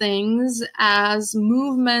these things as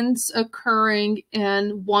movements occurring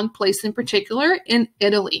in one place in particular, in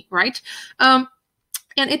Italy, right?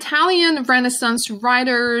 And Italian Renaissance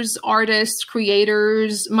writers, artists,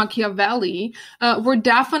 creators, Machiavelli, were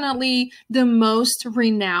definitely the most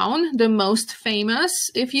renowned, the most famous,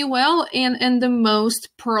 if you will, and the most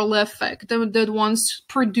prolific, the ones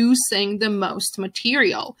producing the most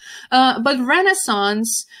material. But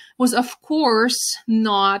Renaissance was, of course,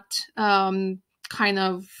 not kind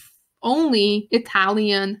of only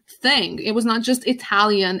Italian thing. It was not just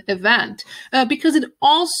Italian event, because it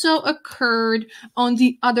also occurred on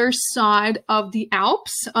the other side of the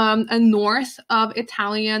Alps, and north of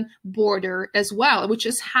Italian border as well, which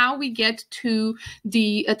is how we get to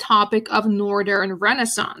the topic of Northern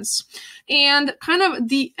Renaissance. And kind of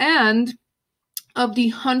the end of the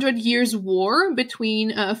 100 Years' War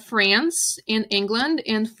between France and England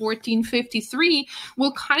in 1453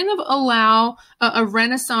 will kind of allow a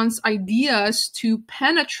Renaissance ideas to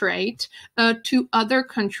penetrate to other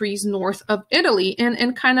countries north of Italy,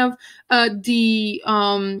 and kind of the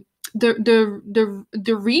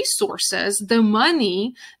resources, the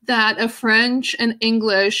money that French and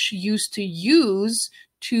English used to use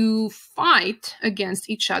to fight against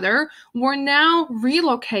each other were now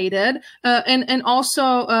relocated, and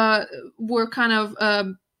also were kind of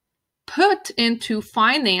put into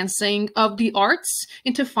financing of the arts,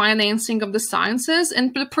 into financing of the sciences,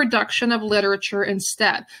 and the production of literature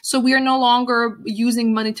instead. So we are no longer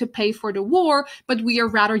using money to pay for the war, but we are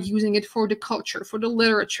rather using it for the culture, for the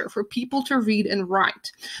literature, for people to read and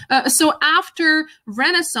write. So after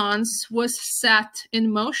Renaissance was set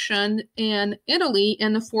in motion in Italy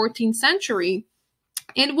in the 14th century,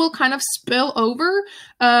 it will kind of spill over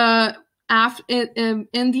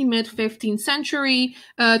in the mid-15th century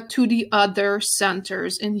to the other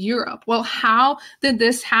centers in Europe. Well, how did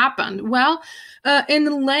this happen? Well, in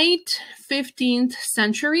the late 15th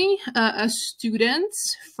century,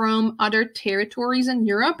 students from other territories in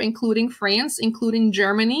Europe, including France, including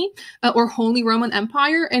Germany, or Holy Roman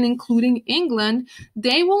Empire, and including England,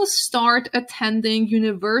 they will start attending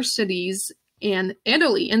universities in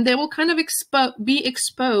Italy, and they will kind of be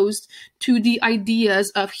exposed to the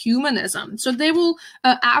ideas of humanism. So they will,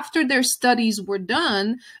 after their studies were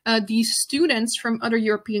done, these students from other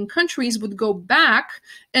European countries would go back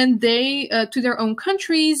and they to their own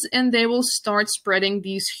countries, and they will start spreading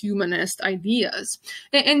these humanist ideas.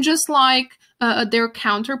 And just like their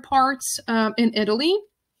counterparts in Italy,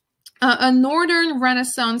 Northern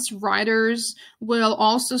Renaissance writers will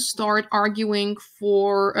also start arguing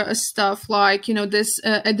for stuff like, this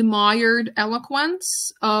admired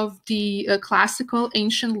eloquence of the classical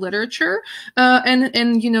ancient literature, and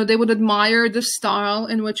they would admire the style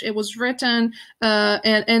in which it was written,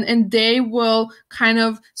 and they will kind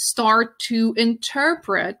of start to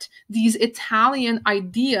interpret these Italian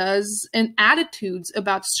ideas and attitudes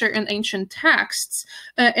about certain ancient texts,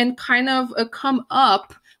 and kind of come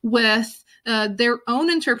up with their own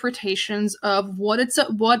interpretations of what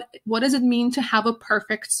does it mean to have a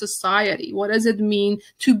perfect society? What does it mean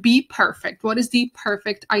to be perfect? What is the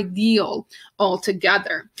perfect ideal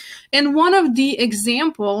altogether? And one of the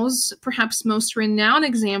examples, perhaps most renowned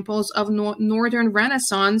examples of Northern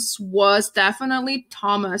Renaissance, was definitely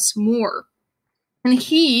Thomas More. And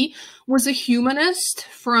he was a humanist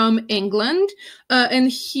from England,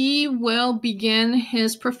 and he will begin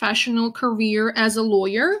his professional career as a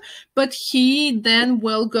lawyer, but he then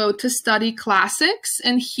will go to study classics,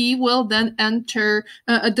 and he will then enter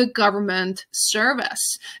the government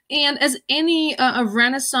service. And as any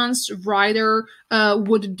Renaissance writer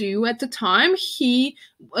would do at the time, he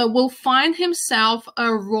will find himself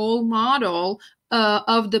a role model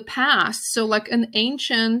of the past, so like an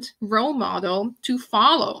ancient role model to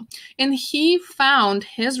follow. and he found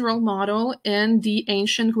his role model in the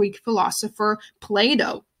ancient Greek philosopher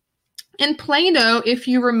Plato. And Plato, if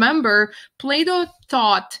you remember, Plato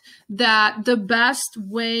thought that the best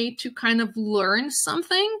way to kind of learn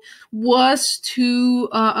something was to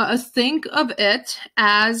think of it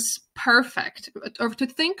as perfect, or to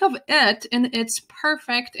think of it in its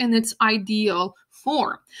perfect and its ideal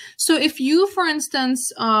form. So if you, for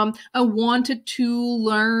instance, wanted to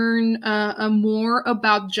learn more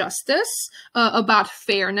about justice, about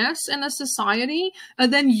fairness in a society,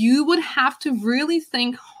 then you would have to really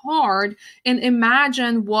think hard and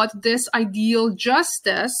imagine what this ideal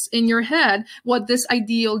justice in your head, what this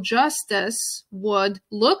ideal justice would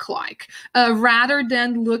look like, rather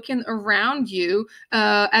than looking around you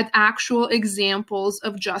at actual examples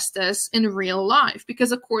of justice in real life.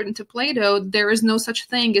 Because according to Plato, there is no such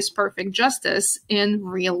thing as perfect justice in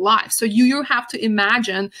real life. So you have to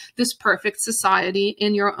imagine this perfect society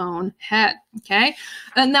in your own head. Okay.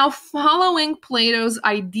 And now, following Plato's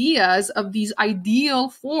ideas of these ideal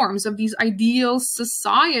forms, of these ideal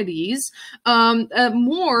societies,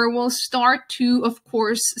 more will start to, of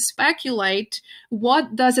course, speculate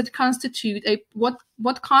what does it constitute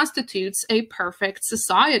what constitutes a perfect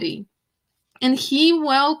society. And he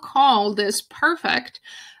will call this perfect,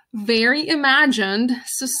 very imagined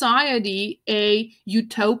society a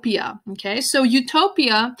utopia. Okay, so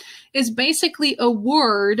utopia is basically a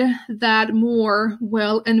word that More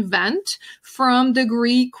will invent from the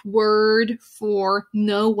Greek word for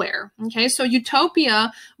nowhere. Okay, so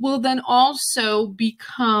utopia will then also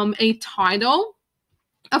become a title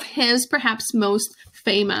of his perhaps most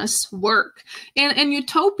famous work. And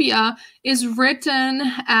Utopia is written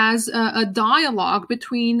as a dialogue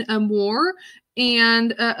between More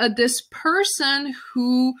and this person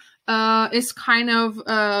who is kind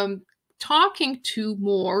of talking to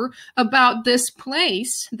More about this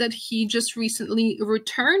place that he just recently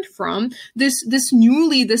returned from, this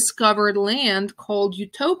newly discovered land called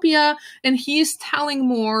Utopia, and he's telling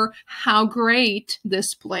More how great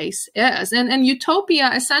this place is. And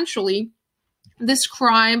Utopia essentially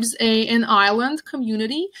describes an island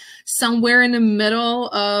community somewhere in the middle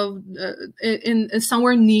of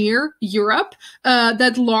somewhere near Europe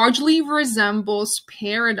that largely resembles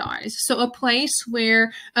paradise. So a place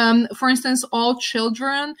where, for instance, all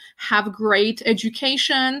children have great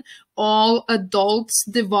education, all adults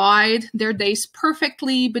divide their days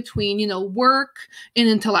perfectly between, work and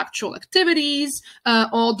intellectual activities.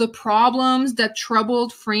 All the problems that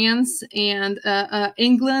troubled France and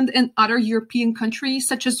England and other European countries,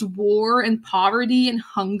 such as war and poverty and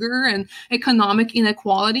hunger and economic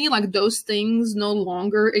inequality, like those things no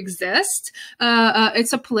longer exist.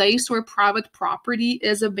 It's a place where private property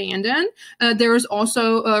is abandoned. There is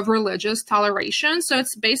also religious toleration. So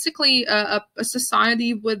it's basically a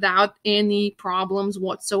society without any problems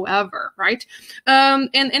whatsoever, right?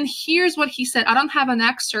 And here's what he said. I don't have an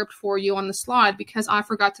excerpt for you on the slide because I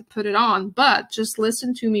forgot to put it on, but just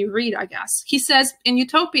listen to me read, I guess. He says, in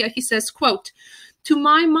Utopia, he says, quote, "To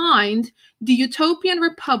my mind, the utopian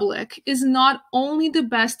republic is not only the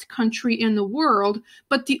best country in the world,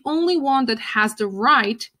 but the only one that has the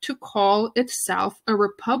right to call itself a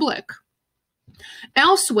republic.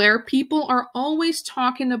 Elsewhere, people are always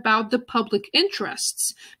talking about the public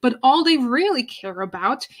interests, but all they really care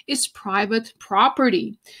about is private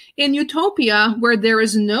property. In Utopia, where there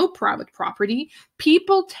is no private property,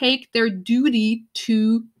 people take their duty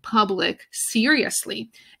to public seriously,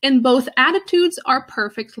 and both attitudes are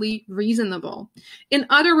perfectly reasonable. In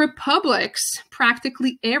other republics,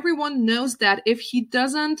 practically everyone knows that if he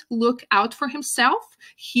doesn't look out for himself,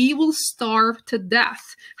 he will starve to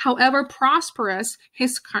death, however prosperous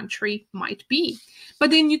his country might be.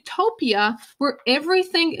 But in Utopia, where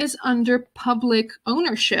everything is under public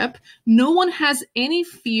ownership, no one has any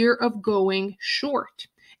fear of going short.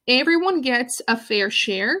 Everyone gets a fair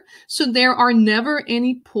share, so there are never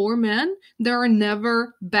any poor men, there are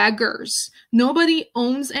never beggars. Nobody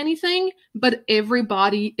owns anything, but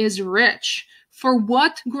everybody is rich. For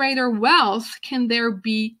what greater wealth can there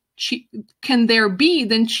be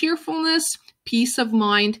than cheerfulness, peace of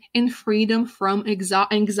mind, and freedom from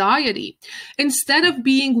anxiety? Instead of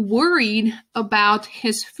being worried about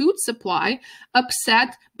his food supply,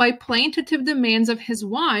 upset by plaintive demands of his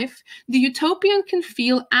wife, the utopian can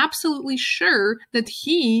feel absolutely sure that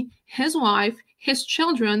he, his wife, his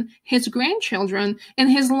children, his grandchildren,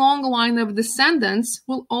 and his long line of descendants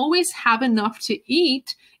will always have enough to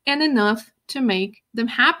eat and enough to make them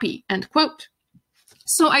happy, end quote.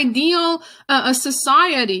 So ideal a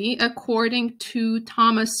society, according to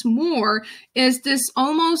Thomas More, is this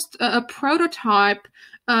almost a prototype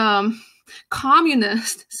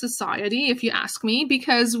communist society, if you ask me,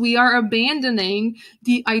 because we are abandoning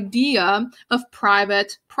the idea of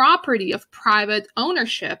private property, of private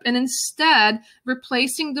ownership, and instead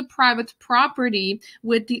replacing the private property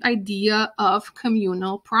with the idea of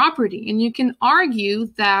communal property. And you can argue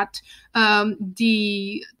that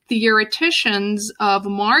the theoreticians of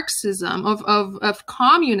Marxism, of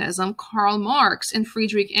communism, Karl Marx and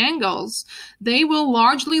Friedrich Engels, they will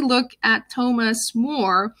largely look at Thomas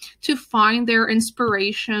More to find their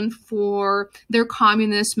inspiration for their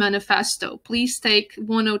Communist Manifesto. Please take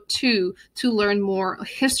 102 to learn more,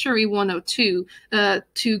 History 102,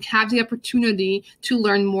 to have the opportunity to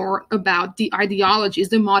learn more about the ideologies,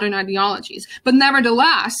 the modern ideologies. But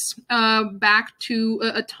nevertheless, back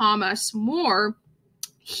to Thomas More,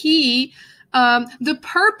 the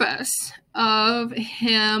purpose of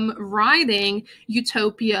him writing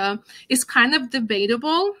Utopia is kind of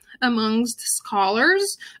debatable amongst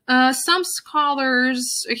scholars. Some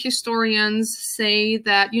scholars, historians say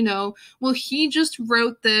that, well, he just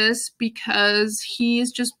wrote this because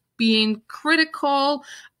he's just being critical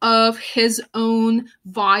of his own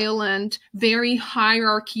violent, very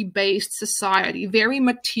hierarchy-based society, very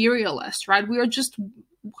materialist, right? We are just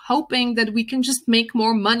hoping that we can just make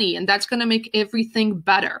more money and that's going to make everything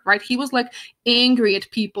better, right? He was like angry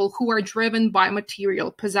at people who are driven by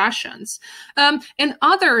material possessions. And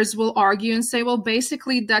others will argue and say, well,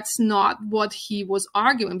 basically that's not what he was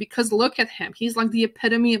arguing, because look at him. He's like the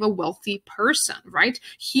epitome of a wealthy person, right?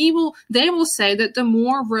 They will say that the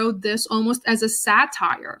More wrote this almost as a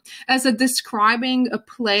satire, as a describing a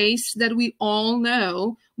place that we all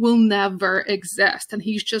know will never exist. And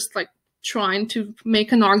he's just like trying to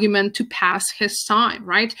make an argument to pass his time,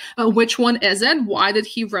 right? Which one is it? Why did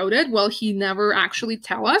he wrote it? Well, he never actually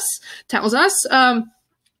tells us.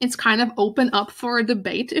 It's kind of open up for a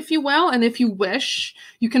debate, if you will. And if you wish,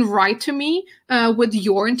 you can write to me with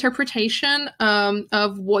your interpretation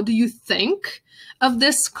of what do you think of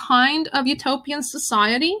this kind of utopian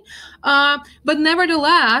society. But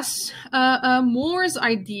nevertheless, More's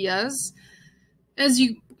ideas, as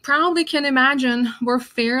you probably can imagine, were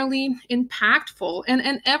fairly impactful.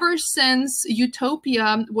 And ever since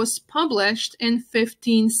Utopia was published in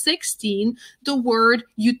 1516, the word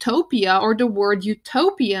utopia, or the word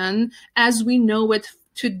utopian as we know it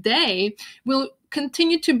today, will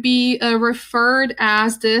continue to be referred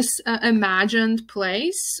as this imagined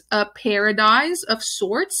place, a paradise of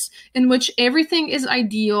sorts, in which everything is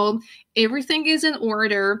ideal, everything is in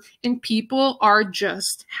order, and people are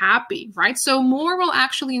just happy, right? So More will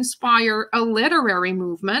actually inspire a literary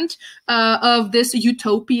movement of this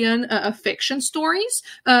utopian fiction stories,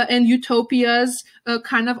 and utopias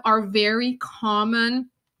kind of are very common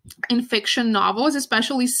in fiction novels,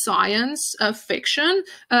 especially science fiction.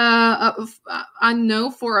 I know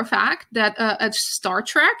for a fact that at Star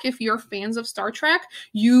Trek, if you're fans of Star Trek,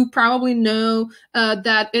 you probably know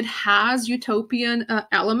that it has utopian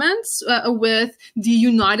elements with the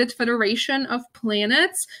United Federation of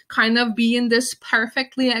Planets kind of being this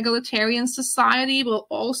perfectly egalitarian society with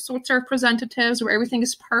all sorts of representatives where everything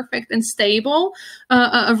is perfect and stable,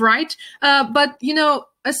 right? But,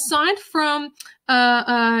 aside from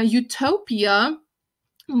utopia,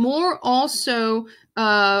 More also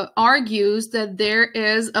argues that there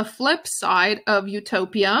is a flip side of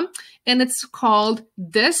utopia, and it's called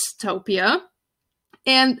dystopia.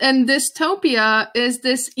 And dystopia is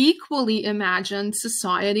this equally imagined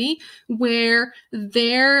society where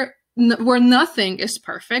nothing is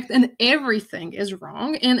perfect and everything is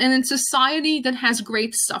wrong, and in society that has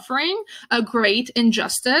great suffering, a great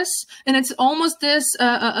injustice, and it's almost this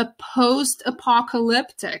a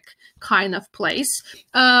post-apocalyptic kind of place,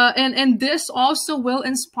 and this also will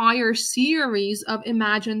inspire series of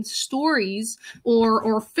imagined stories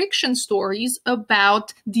or fiction stories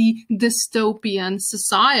about the dystopian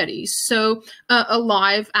societies, so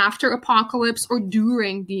alive after apocalypse or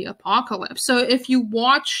during the apocalypse. So if you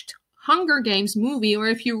watched Hunger Games movie, or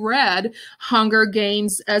if you read Hunger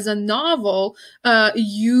Games as a novel,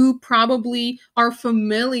 you probably are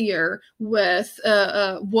familiar with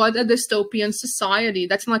what a dystopian society.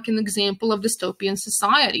 That's like an example of dystopian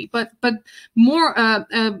society. But more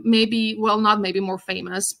maybe, well, not maybe more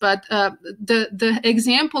famous, but the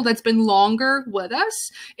example that's been longer with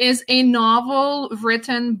us is a novel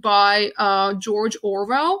written by George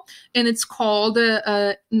Orwell, and it's called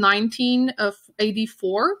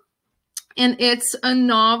 1984. And it's a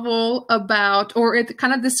novel about, or it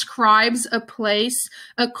kind of describes a place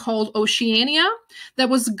called Oceania that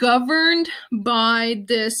was governed by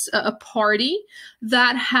this a party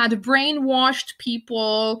that had brainwashed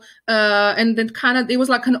people, and then kind of, it was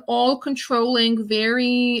like an all-controlling,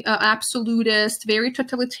 very absolutist, very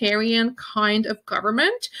totalitarian kind of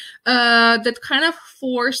government that kind of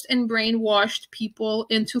forced and brainwashed people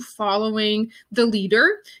into following the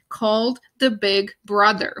leader called the Big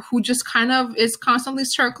Brother, who just kind of is constantly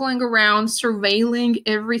circling around, surveilling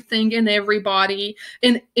everything and everybody.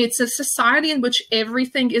 And it's a society in which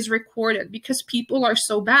everything is recorded because people are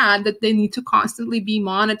so bad that they need to constantly be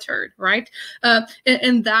monitored, right?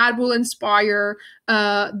 And that will inspire,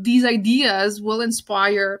 these ideas will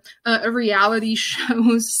inspire reality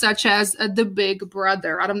shows such as The Big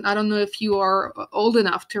Brother. I don't know if you are old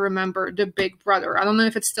enough to remember The Big Brother. I don't know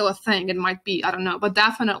if it's still a thing. It might be. I don't know. But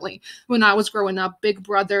definitely when I was growing up, Big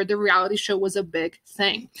Brother, the reality show, was a big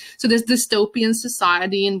thing. So this dystopian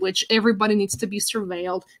society in which everybody needs to be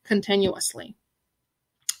surveilled continuously.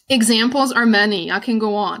 Examples are many. I can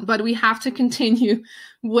go on, but we have to continue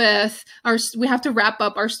with we have to wrap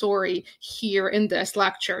up our story here in this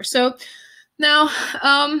lecture. So now,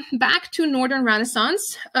 back to Northern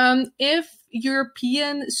Renaissance. If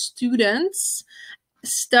European students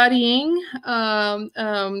studying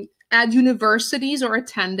at universities or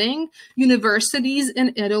attending universities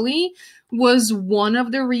in Italy was one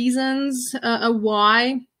of the reasons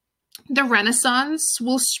why the Renaissance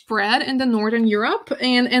will spread in the Northern Europe,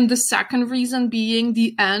 and the second reason being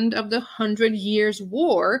the end of the 100 Years'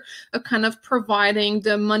 War, kind of providing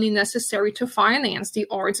the money necessary to finance the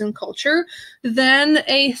arts and culture. Then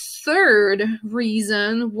a third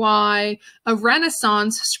reason why a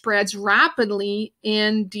Renaissance spreads rapidly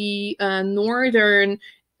in the northern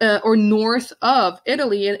or north of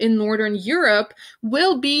Italy in Northern Europe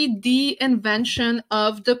will be the invention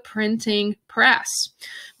of the printing press.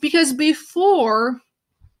 Because before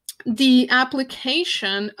the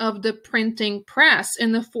application of the printing press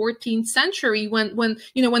in the 14th century, when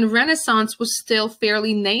Renaissance was still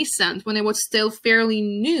fairly nascent, when it was still fairly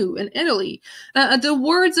new in Italy, the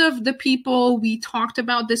words of the people we talked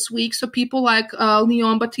about this week, so people like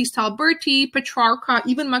Leon Battista Alberti, Petrarca,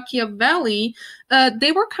 even Machiavelli,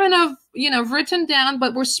 they were kind of written down,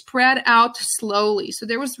 but were spread out slowly. So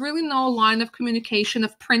there was really no line of communication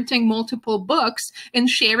of printing multiple books and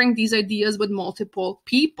sharing these ideas with multiple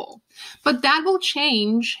people. But that will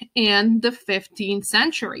change in the 15th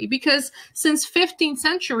century, because since 15th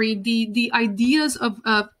century, the ideas of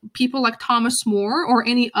people like Thomas More or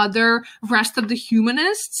any other rest of the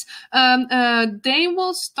humanists, they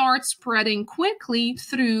will start spreading quickly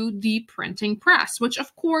through the printing press, which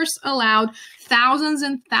of course allowed thousands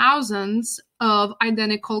and thousands of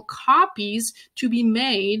identical copies to be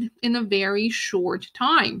made in a very short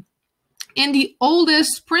time. And the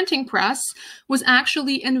oldest printing press was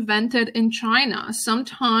actually invented in China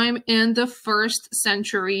sometime in the 1st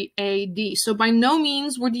century AD. So by no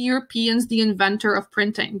means were the Europeans the inventor of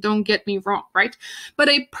printing. Don't get me wrong, right? But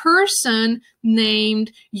a person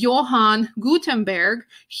named Johann Gutenberg,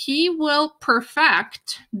 he will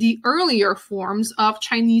perfect the earlier forms of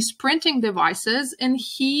Chinese printing devices, and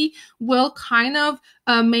he will kind of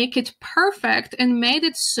make it perfect and made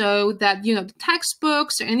it so that, the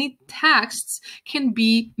textbooks or any texts can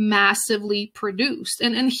be massively produced.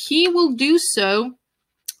 And he will do so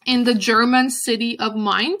in the German city of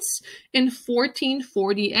Mainz in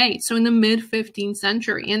 1448, so in the mid-15th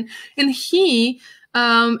century. And he,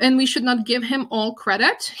 and we should not give him all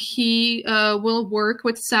credit, he will work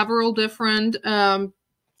with several different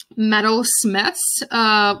metal smiths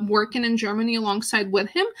working in Germany alongside with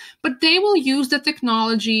him, but they will use the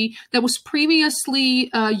technology that was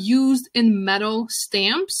previously used in metal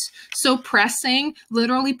stamps. So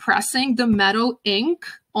literally pressing the metal ink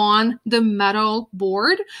on the metal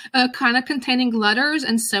board, kind of containing letters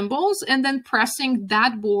and symbols, and then pressing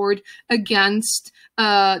that board against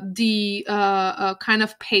the kind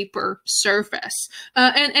of paper surface.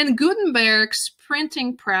 And Gutenberg's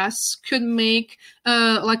printing press could make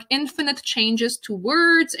like infinite changes to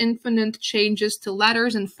words, infinite changes to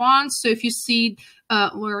letters and fonts. So if you see,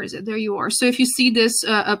 where is it? There you are. So if you see this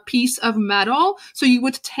a piece of metal, so you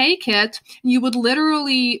would take it, you would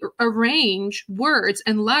literally arrange words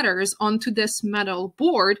and letters onto this metal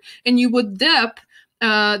board, and you would dip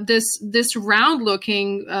this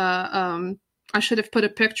round-looking I should have put a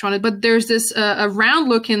picture on it, but there's this a round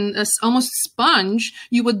looking almost sponge.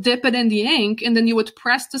 You would dip it in the ink, and then you would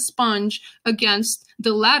press the sponge against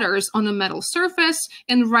the letters on a metal surface.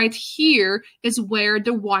 And right here is where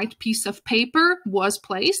the white piece of paper was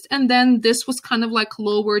placed. And then this was kind of like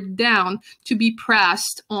lowered down to be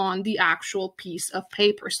pressed on the actual piece of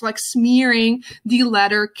paper. So like smearing the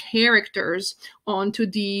letter characters onto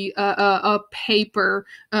the paper,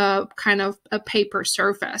 kind of a paper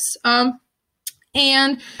surface.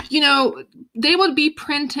 And, you know, they would be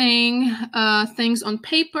printing things on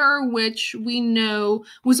paper, which we know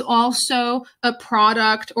was also a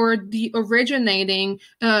product or the originating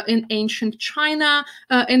in ancient China.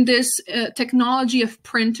 And this technology of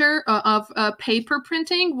paper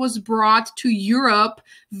printing was brought to Europe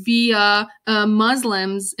via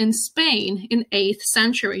Muslims in Spain in 8th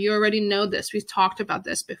century. You already know this. We've talked about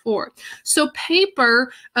this before. So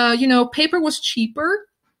paper, you know, paper was cheaper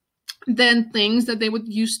than things that they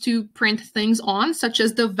would use to print things on, such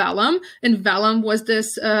as the vellum. And vellum was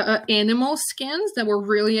this animal skins that were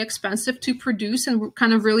really expensive to produce and were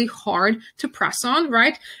kind of really hard to press on,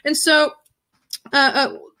 right? And so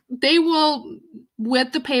they will,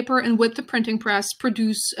 with the paper and with the printing press,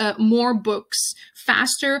 produce more books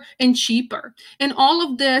faster and cheaper. And all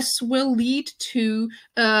of this will lead to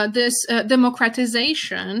this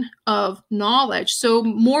democratization of knowledge. So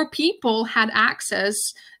more people had access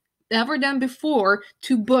ever than before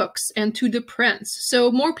to books and to the prints. So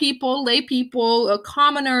more people, lay people,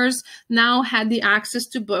 commoners now had the access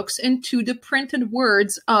to books and to the printed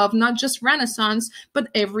words of not just Renaissance, but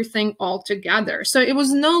everything altogether. So it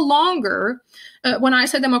was no longer, when I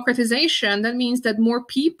say democratization, that means that more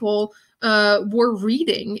people were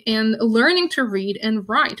reading and learning to read and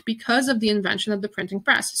write because of the invention of the printing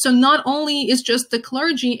press. So not only is just the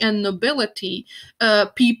clergy and nobility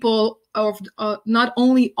people of, not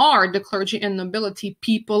only are the clergy and nobility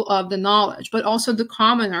people of the knowledge, but also the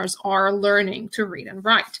commoners are learning to read and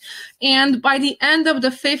write. And by the end of the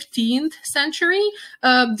 15th century,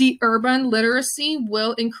 the urban literacy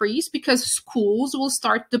will increase because schools will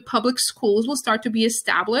start, the public schools will start to be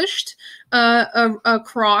established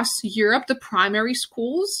across Europe, the primary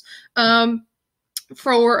schools.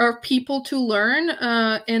 For people to learn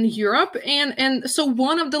in Europe. And so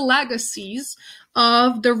one of the legacies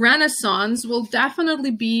of the Renaissance will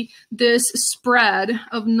definitely be this spread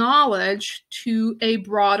of knowledge to a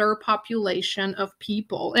broader population of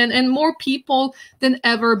people. And more people than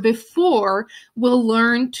ever before will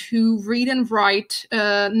learn to read and write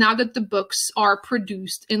now that the books are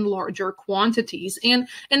produced in larger quantities. And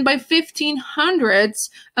by 1500s,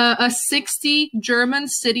 60 German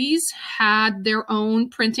cities had their own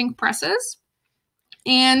printing presses,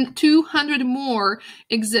 and 200 more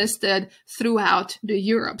existed throughout the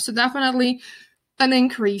Europe. So definitely an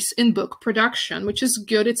increase in book production, which is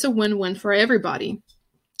good. It's a win-win for everybody.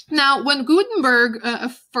 Now, when Gutenberg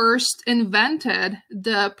first invented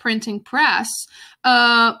the printing press,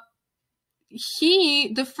 the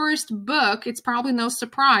first book, it's probably no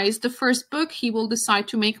surprise, the first book he will decide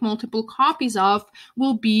to make multiple copies of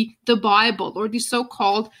will be the Bible, or the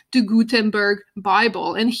so-called the Gutenberg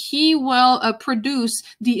Bible. And he will produce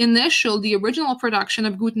the original production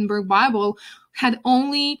of Gutenberg Bible had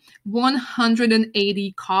only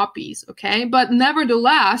 180 copies, okay? But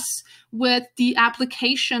nevertheless, with the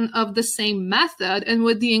application of the same method and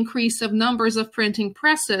with the increase of numbers of printing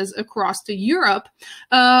presses across the Europe,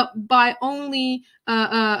 by only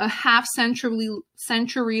a half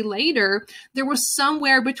century later, there was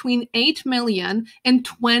somewhere between 8 million and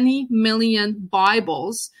 20 million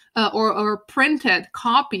Bibles or printed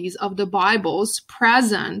copies of the Bibles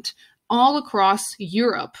present all across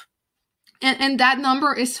Europe. And that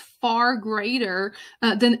number is far greater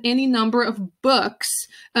than any number of books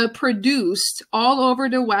produced all over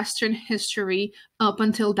the Western history up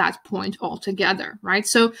until that point altogether, right?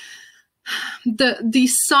 So the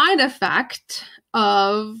side effect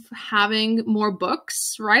of having more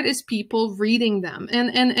books, right, is people reading them.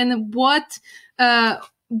 And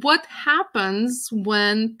what happens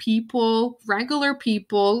when regular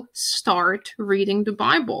people, start reading the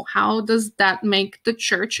Bible? How does that make the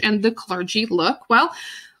church and the clergy look? Well,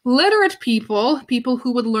 literate people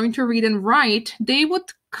who would learn to read and write, they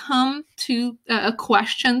would come to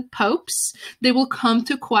question popes. They will come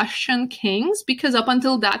to question kings, because up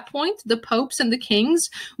until that point, the popes and the kings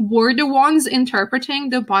were the ones interpreting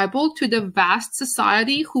the Bible to the vast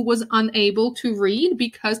society who was unable to read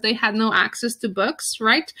because they had no access to books,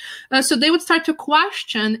 right? So they would start to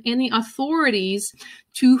question any authorities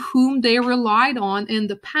to whom they relied on in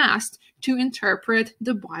the past to interpret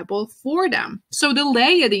the Bible for them. So the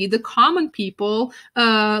laity, the common people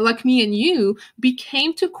like me and you,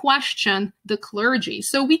 became to question the clergy.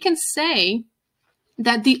 So we can say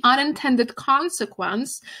that the unintended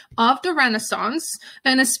consequence of the Renaissance,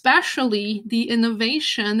 and especially the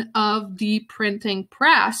innovation of the printing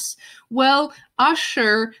press, will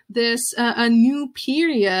usher this a new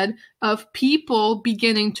period of people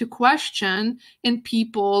beginning to question and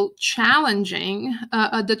people challenging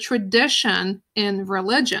the tradition in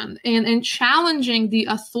religion, and challenging the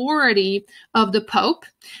authority of the Pope,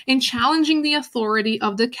 and challenging the authority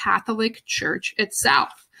of the Catholic Church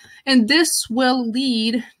itself. And this will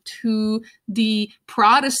lead to the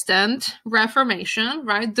Protestant Reformation,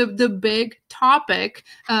 right? The big topic,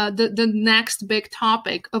 the next big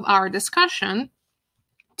topic of our discussion,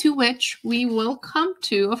 to which we will come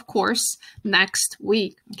to, of course, next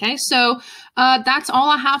week. Okay, so that's all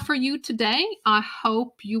I have for you today. I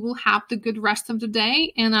hope you will have the good rest of the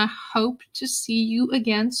day, and I hope to see you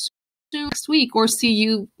again soon next week, or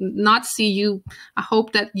not see you. I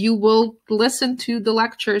hope that you will listen to the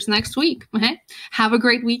lectures next week. Okay, have a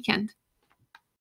great weekend.